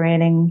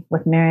collaborating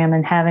with Miriam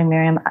and having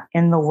Miriam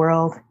in the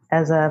world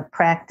as a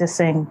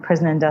practicing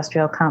prison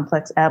industrial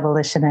complex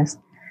abolitionist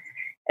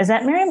is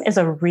that Miriam is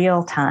a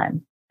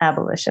real-time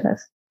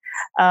abolitionist.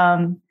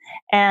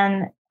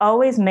 And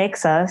always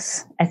makes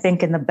us, I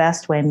think in the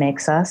best way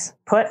makes us,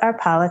 put our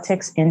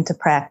politics into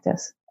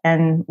practice.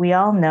 And we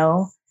all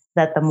know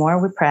that the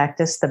more we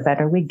practice, the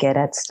better we get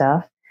at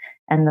stuff,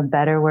 and the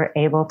better we're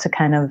able to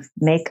kind of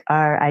make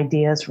our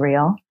ideas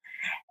real.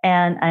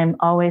 And I'm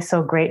always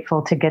so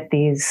grateful to get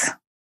these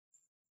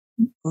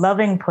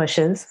loving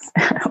pushes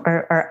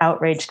or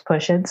outraged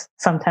pushes.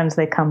 Sometimes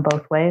they come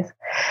both ways,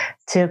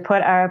 to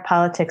put our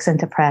politics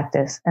into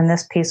practice. And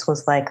this piece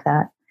was like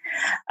that.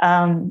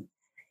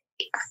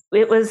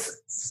 It was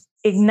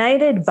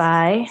ignited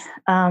by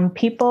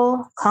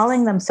people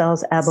calling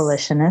themselves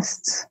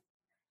abolitionists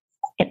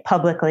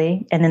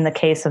publicly, and in the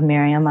case of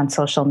Miriam, on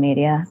social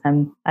media.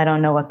 I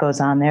don't know what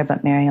goes on there,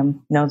 but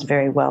Miriam knows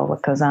very well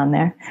what goes on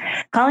there.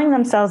 Calling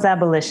themselves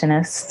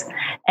abolitionists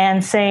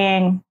and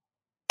saying,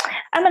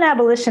 I'm an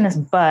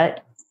abolitionist,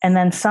 but, and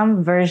then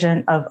some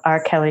version of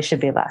R. Kelly should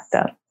be locked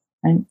up.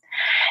 Right?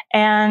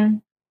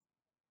 And,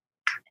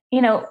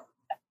 you know,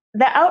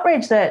 the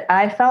outrage that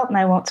I felt, and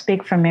I won't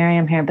speak for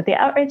Miriam here, but the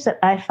outrage that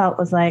I felt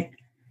was like,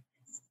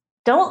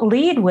 don't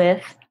lead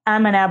with,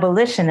 I'm an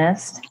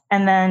abolitionist,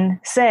 and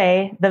then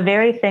say the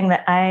very thing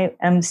that I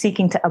am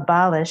seeking to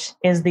abolish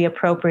is the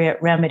appropriate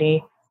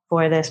remedy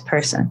for this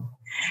person.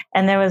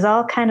 And there was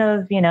all kind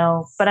of, you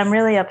know, but I'm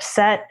really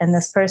upset, and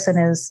this person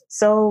is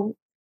so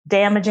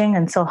damaging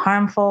and so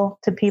harmful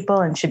to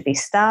people and should be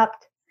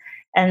stopped.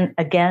 And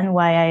again,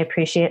 why I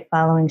appreciate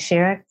following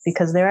Shira,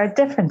 because there are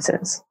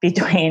differences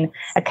between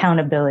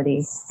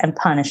accountability and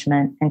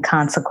punishment and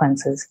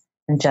consequences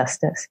and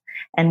justice.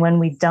 And when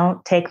we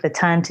don't take the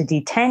time to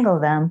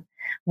detangle them,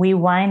 we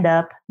wind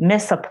up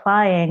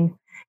misapplying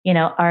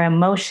our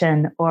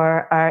emotion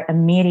or our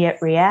immediate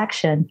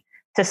reaction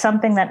to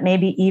something that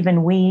maybe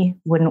even we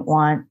wouldn't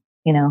want,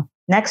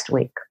 next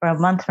week or a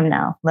month from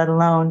now, let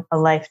alone a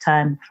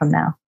lifetime from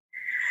now.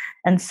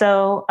 And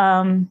so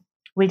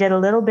we did a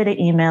little bit of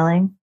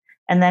emailing,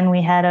 and then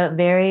we had a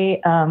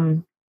very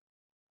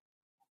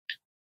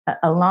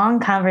a long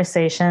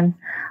conversation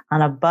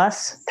on a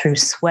bus through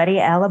sweaty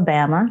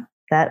Alabama.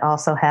 That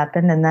also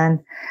happened. And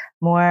then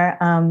more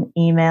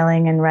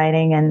emailing and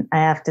writing. And I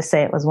have to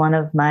say, it was one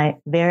of my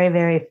very,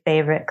 very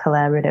favorite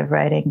collaborative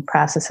writing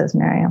processes,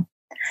 Miriam.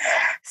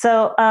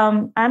 So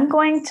I'm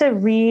going to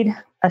read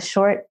a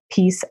short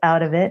piece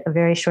out of it, a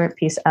very short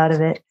piece out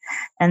of it.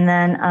 And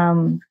then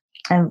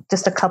and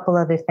just a couple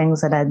other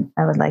things that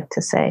I would like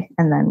to say.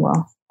 And then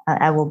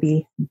I will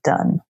be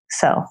done.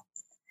 So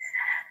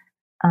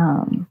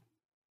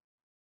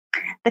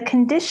the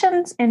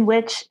conditions in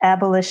which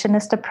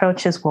abolitionist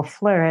approaches will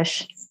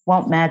flourish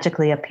won't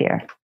magically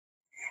appear.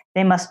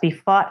 They must be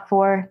fought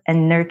for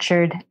and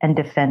nurtured and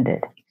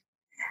defended.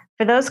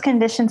 For those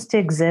conditions to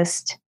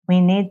exist,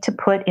 we need to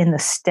put in the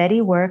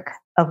steady work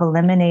of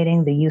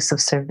eliminating the use of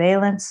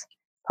surveillance,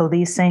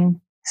 policing,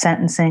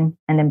 sentencing,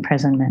 and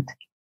imprisonment.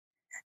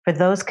 For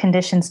those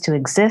conditions to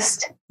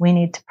exist, we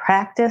need to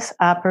practice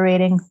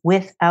operating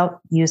without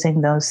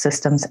using those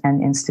systems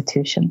and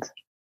institutions.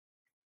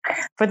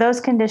 For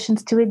those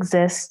conditions to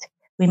exist,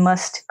 we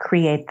must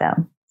create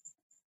them.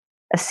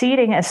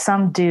 Acceding, as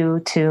some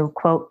do, to,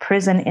 quote,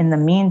 prison in the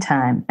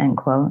meantime, end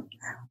quote,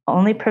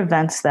 only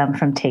prevents them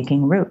from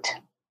taking root.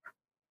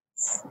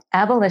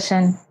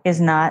 Abolition is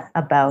not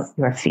about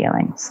your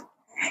feelings.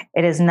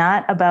 It is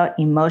not about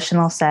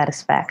emotional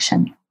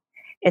satisfaction.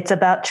 It's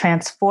about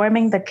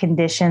transforming the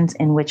conditions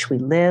in which we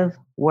live,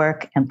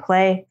 work, and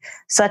play,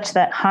 such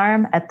that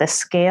harm at the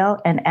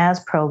scale and as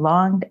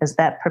prolonged as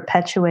that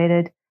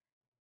perpetrated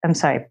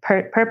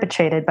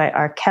by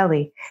R.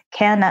 Kelly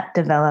cannot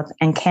develop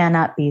and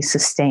cannot be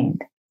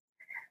sustained.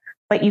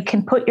 But you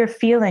can put your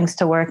feelings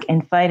to work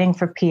in fighting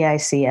for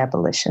PIC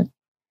abolition.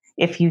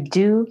 If you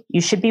do, you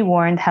should be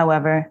warned,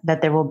 however,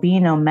 that there will be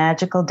no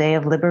magical day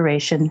of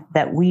liberation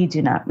that we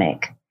do not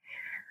make.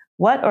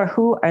 What or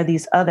who are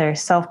these other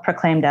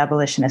self-proclaimed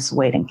abolitionists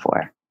waiting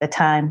for? The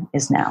time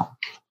is now.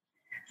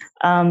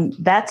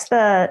 That's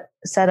the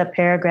set of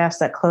paragraphs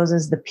that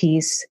closes the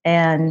piece.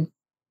 And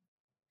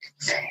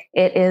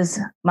it is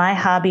my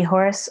hobby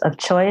horse of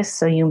choice,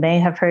 so you may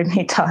have heard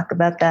me talk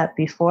about that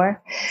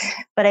before.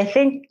 But I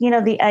think,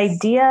 the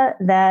idea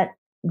that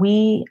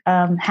we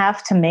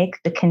have to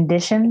make the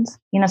conditions,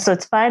 so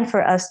it's fine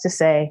for us to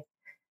say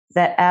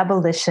that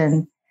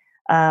abolition,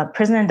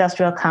 prison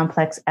industrial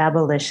complex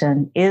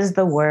abolition, is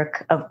the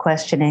work of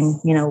questioning,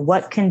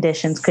 what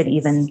conditions could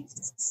even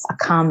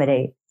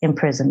accommodate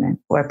imprisonment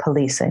or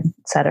policing,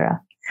 et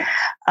cetera.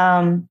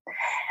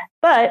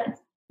 But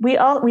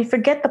we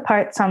forget the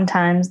part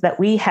sometimes that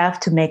we have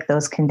to make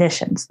those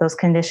conditions. Those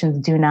conditions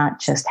do not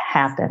just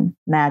happen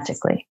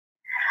magically.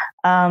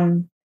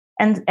 And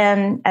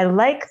I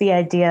like the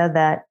idea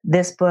that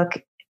this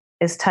book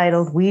is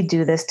titled "We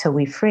Do This Till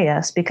We Free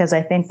Us," because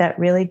I think that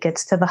really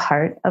gets to the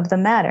heart of the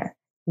matter.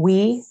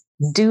 We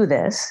do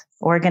this.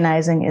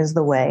 Organizing is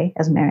the way,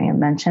 as Miriam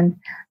mentioned,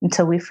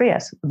 until we free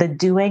us. The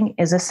doing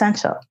is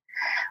essential.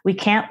 We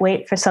can't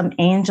wait for some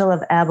angel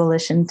of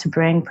abolition to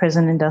bring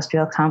prison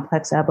industrial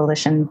complex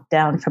abolition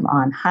down from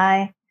on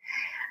high.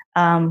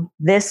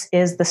 This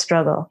is the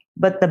struggle,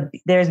 but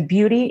there's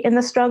beauty in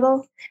the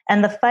struggle,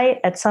 and the fight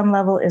at some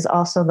level is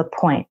also the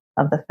point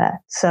of the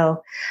fact.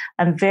 So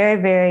I'm very,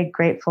 very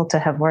grateful to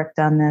have worked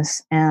on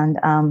this. And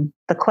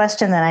the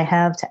question that I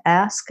have to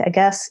ask, I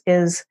guess,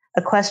 is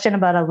a question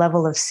about a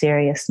level of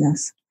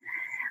seriousness.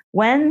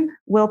 When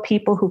will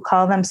people who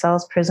call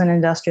themselves prison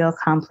industrial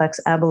complex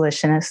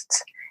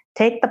abolitionists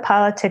take the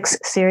politics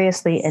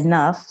seriously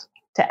enough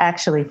to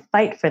actually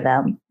fight for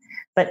them,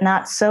 but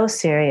not so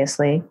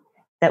seriously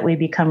that we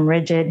become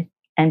rigid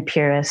and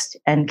purist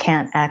and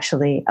can't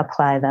actually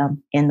apply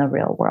them in the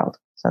real world?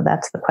 So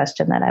that's the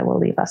question that I will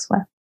leave us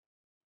with.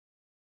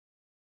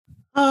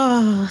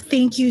 Oh,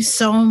 thank you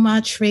so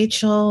much,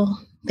 Rachel.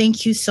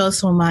 Thank you so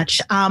much.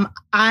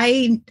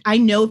 I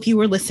know if you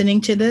were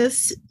listening to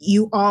this,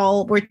 you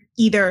all were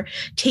either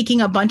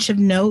taking a bunch of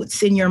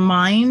notes in your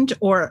mind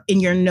or in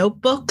your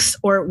notebooks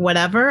or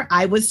whatever.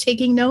 I was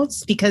taking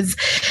notes because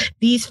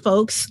these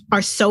folks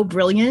are so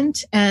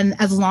brilliant. And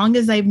as long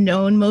as I've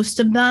known most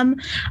of them,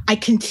 I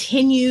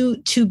continue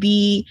to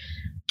be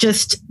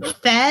just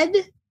fed,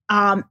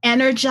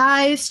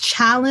 energized,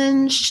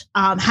 challenged,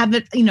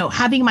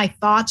 having my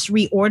thoughts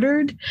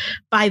reordered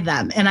by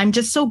them. And I'm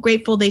just so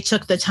grateful they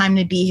took the time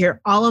to be here.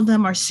 All of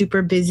them are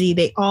super busy.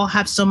 They all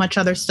have so much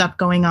other stuff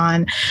going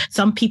on.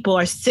 Some people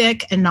are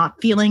sick and not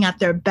feeling at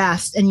their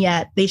best, and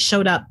yet they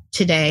showed up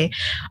today.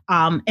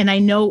 And I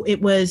know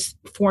it was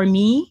for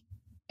me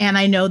And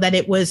I know that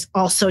it was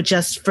also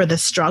just for the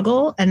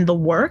struggle and the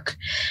work.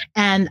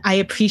 And I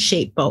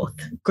appreciate both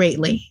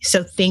greatly.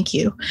 So thank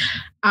you.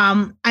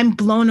 I'm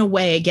blown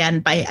away again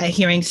by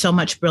hearing so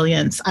much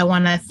brilliance. I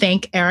want to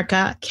thank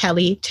Erica,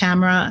 Kelly,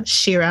 Tamara,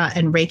 Shira,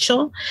 and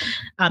Rachel.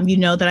 You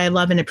know that I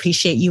love and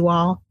appreciate you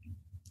all.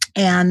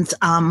 And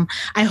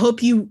I hope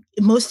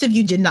most of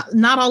you did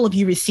not all of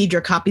you received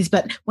your copies,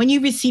 but when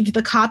you received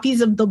the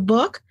copies of the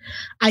book,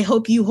 I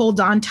hope you hold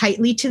on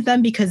tightly to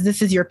them because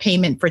this is your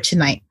payment for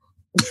tonight.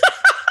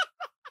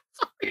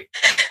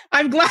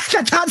 I'm glad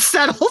that that's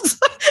settled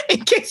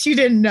in case you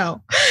didn't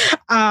know.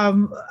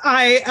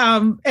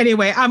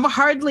 Anyway, I'm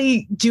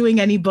hardly doing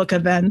any book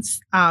events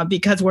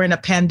because we're in a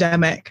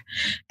pandemic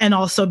and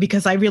also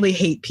because I really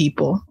hate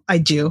people. I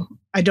do.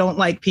 I don't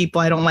like people.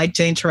 I don't like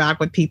to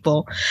interact with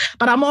people,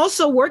 but I'm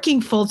also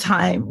working full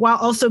time while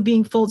also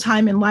being full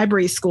time in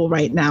library school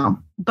right now.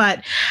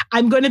 But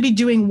I'm going to be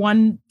doing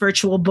one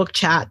virtual book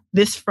chat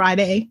this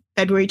Friday,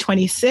 February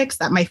 26th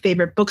at my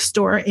favorite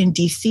bookstore in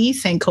DC,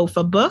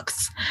 Sankofa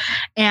Books.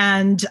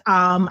 And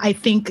I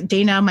think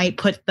Dana might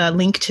put the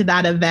link to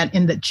that event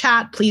in the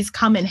chat. Please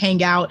come and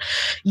hang out.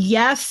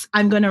 Yes,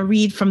 I'm going to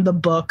read from the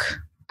book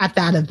at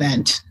that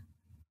event.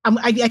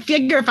 I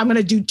figure if I'm going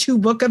to do 2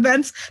 book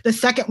events, the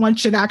second one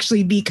should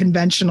actually be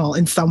conventional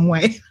in some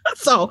way.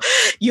 So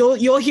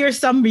you'll hear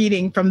some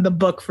reading from the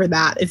book for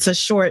that.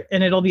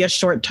 It'll be a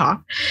short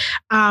talk.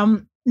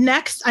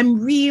 Next,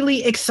 I'm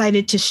really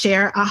excited to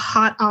share a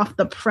hot off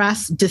the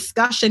press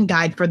discussion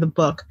guide for the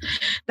book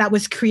that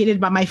was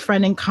created by my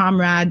friend and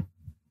comrade,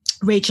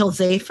 Rachel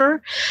Zafer.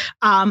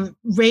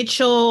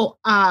 Rachel,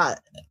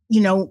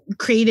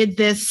 created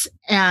this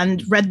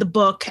and read the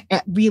book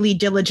really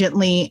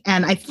diligently.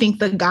 And I think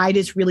the guide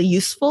is really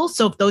useful.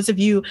 So if those of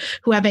you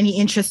who have any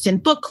interest in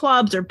book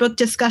clubs or book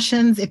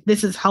discussions, if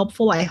this is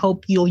helpful, I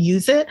hope you'll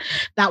use it.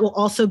 That will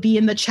also be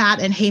in the chat,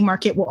 and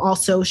Haymarket will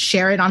also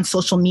share it on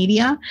social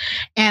media.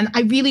 And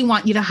I really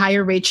want you to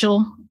hire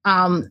Rachel.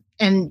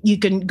 And you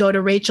can go to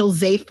Rachel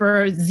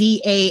Zafer,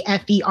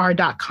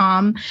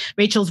 ZAFER.com,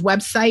 Rachel's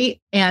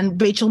website.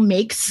 And Rachel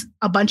makes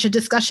a bunch of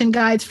discussion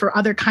guides for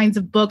other kinds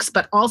of books,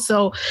 but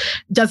also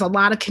does a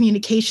lot of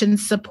communication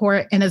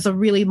support and is a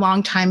really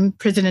long-time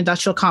prison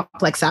industrial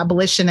complex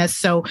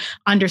abolitionist, so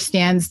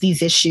understands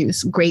these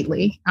issues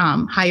greatly.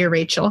 Hire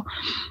Rachel.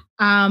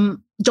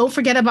 Don't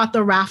forget about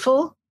the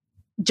raffle.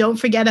 Don't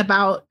forget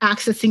about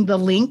accessing the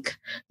link.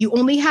 You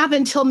only have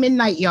until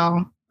midnight,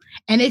 y'all.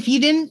 And if you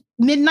didn't,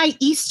 midnight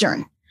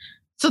Eastern.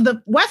 So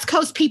the West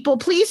Coast people,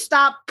 please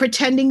stop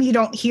pretending you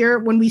don't hear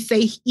when we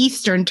say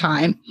Eastern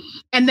time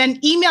and then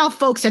email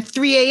folks at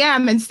 3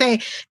 a.m. and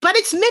say, but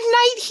it's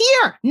midnight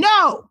here.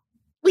 No,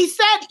 we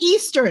said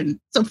Eastern.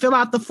 So fill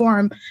out the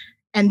form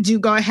and do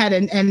go ahead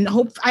and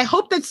I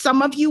hope that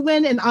some of you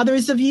win and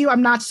others of you,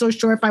 I'm not so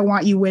sure if I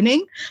want you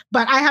winning,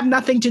 but I have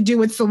nothing to do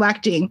with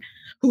selecting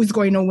who's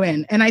going to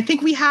win. And I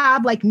think we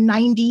have like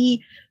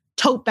 90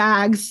 tote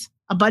bags,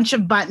 a bunch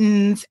of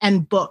buttons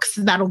and books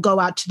that'll go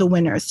out to the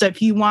winners. So if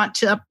you want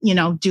to,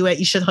 do it,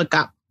 you should hook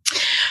up.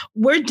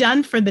 We're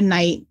done for the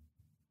night.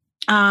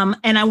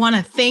 And I want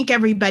to thank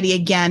everybody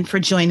again for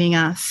joining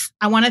us.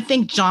 I want to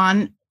thank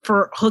John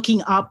for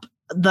hooking up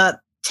the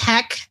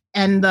tech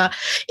and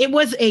it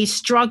was a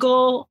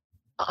struggle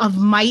of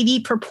mighty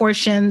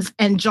proportions,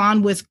 and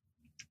John was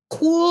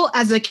cool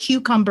as a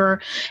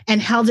cucumber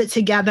and held it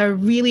together.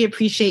 Really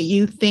appreciate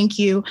you. Thank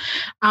you.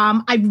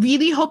 I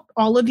really hope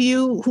all of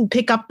you who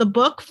pick up the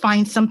book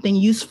find something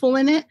useful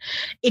in it.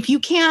 If you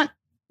can't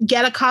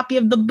get a copy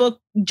of the book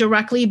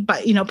directly,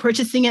 but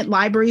purchasing it,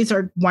 libraries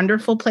are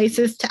wonderful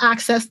places to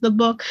access the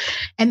book.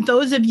 And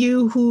those of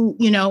you who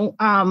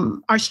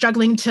are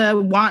struggling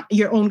to want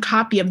your own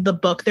copy of the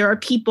book, there are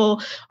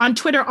people on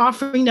Twitter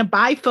offering to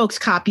buy folks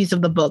copies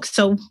of the book.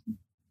 So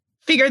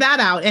figure that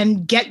out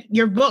and get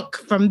your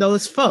book from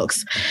those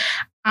folks.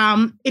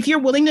 If you're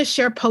willing to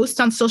share posts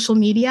on social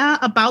media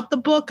about the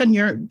book and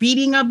your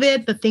reading of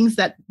it, the things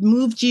that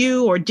moved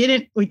you or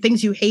didn't, or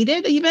things you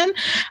hated even,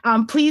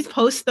 please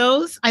post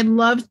those. I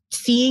love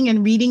seeing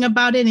and reading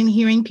about it and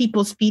hearing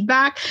people's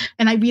feedback.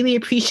 And I really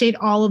appreciate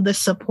all of the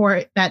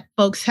support that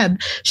folks have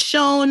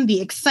shown.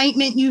 The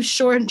excitement you've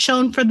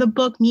shown for the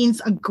book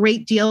means a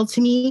great deal to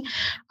me.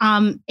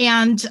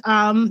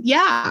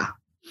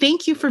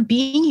 Thank you for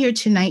being here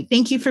tonight.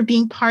 Thank you for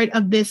being part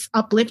of this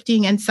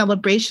uplifting and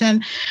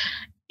celebration.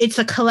 It's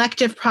a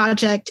collective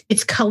project.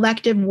 It's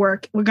collective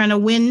work. We're going to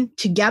win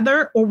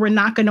together or we're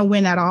not going to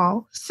win at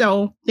all.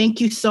 So thank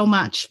you so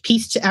much.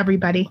 Peace to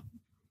everybody.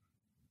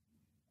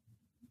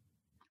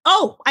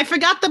 Oh, I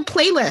forgot the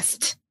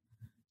playlist.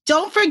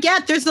 Don't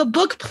forget, there's a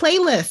book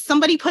playlist.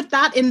 Somebody put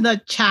that in the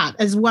chat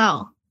as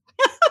well.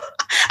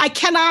 I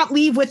cannot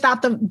leave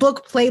without the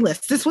book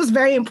playlist. This was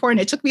very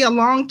important. It took me a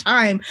long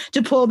time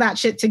to pull that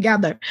shit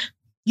together.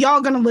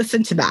 Y'all going to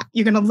listen to that.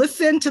 You're going to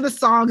listen to the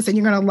songs and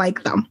you're going to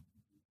like them.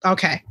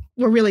 Okay,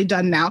 we're really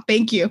done now.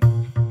 Thank you.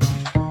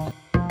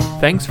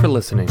 Thanks for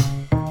listening.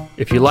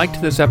 If you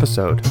liked this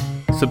episode,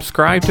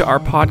 subscribe to our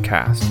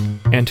podcast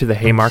and to the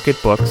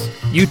Haymarket Books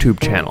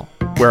YouTube channel,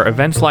 where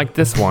events like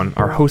this one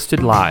are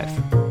hosted live.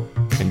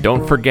 And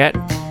don't forget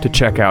to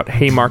check out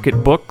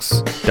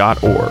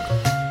haymarketbooks.org.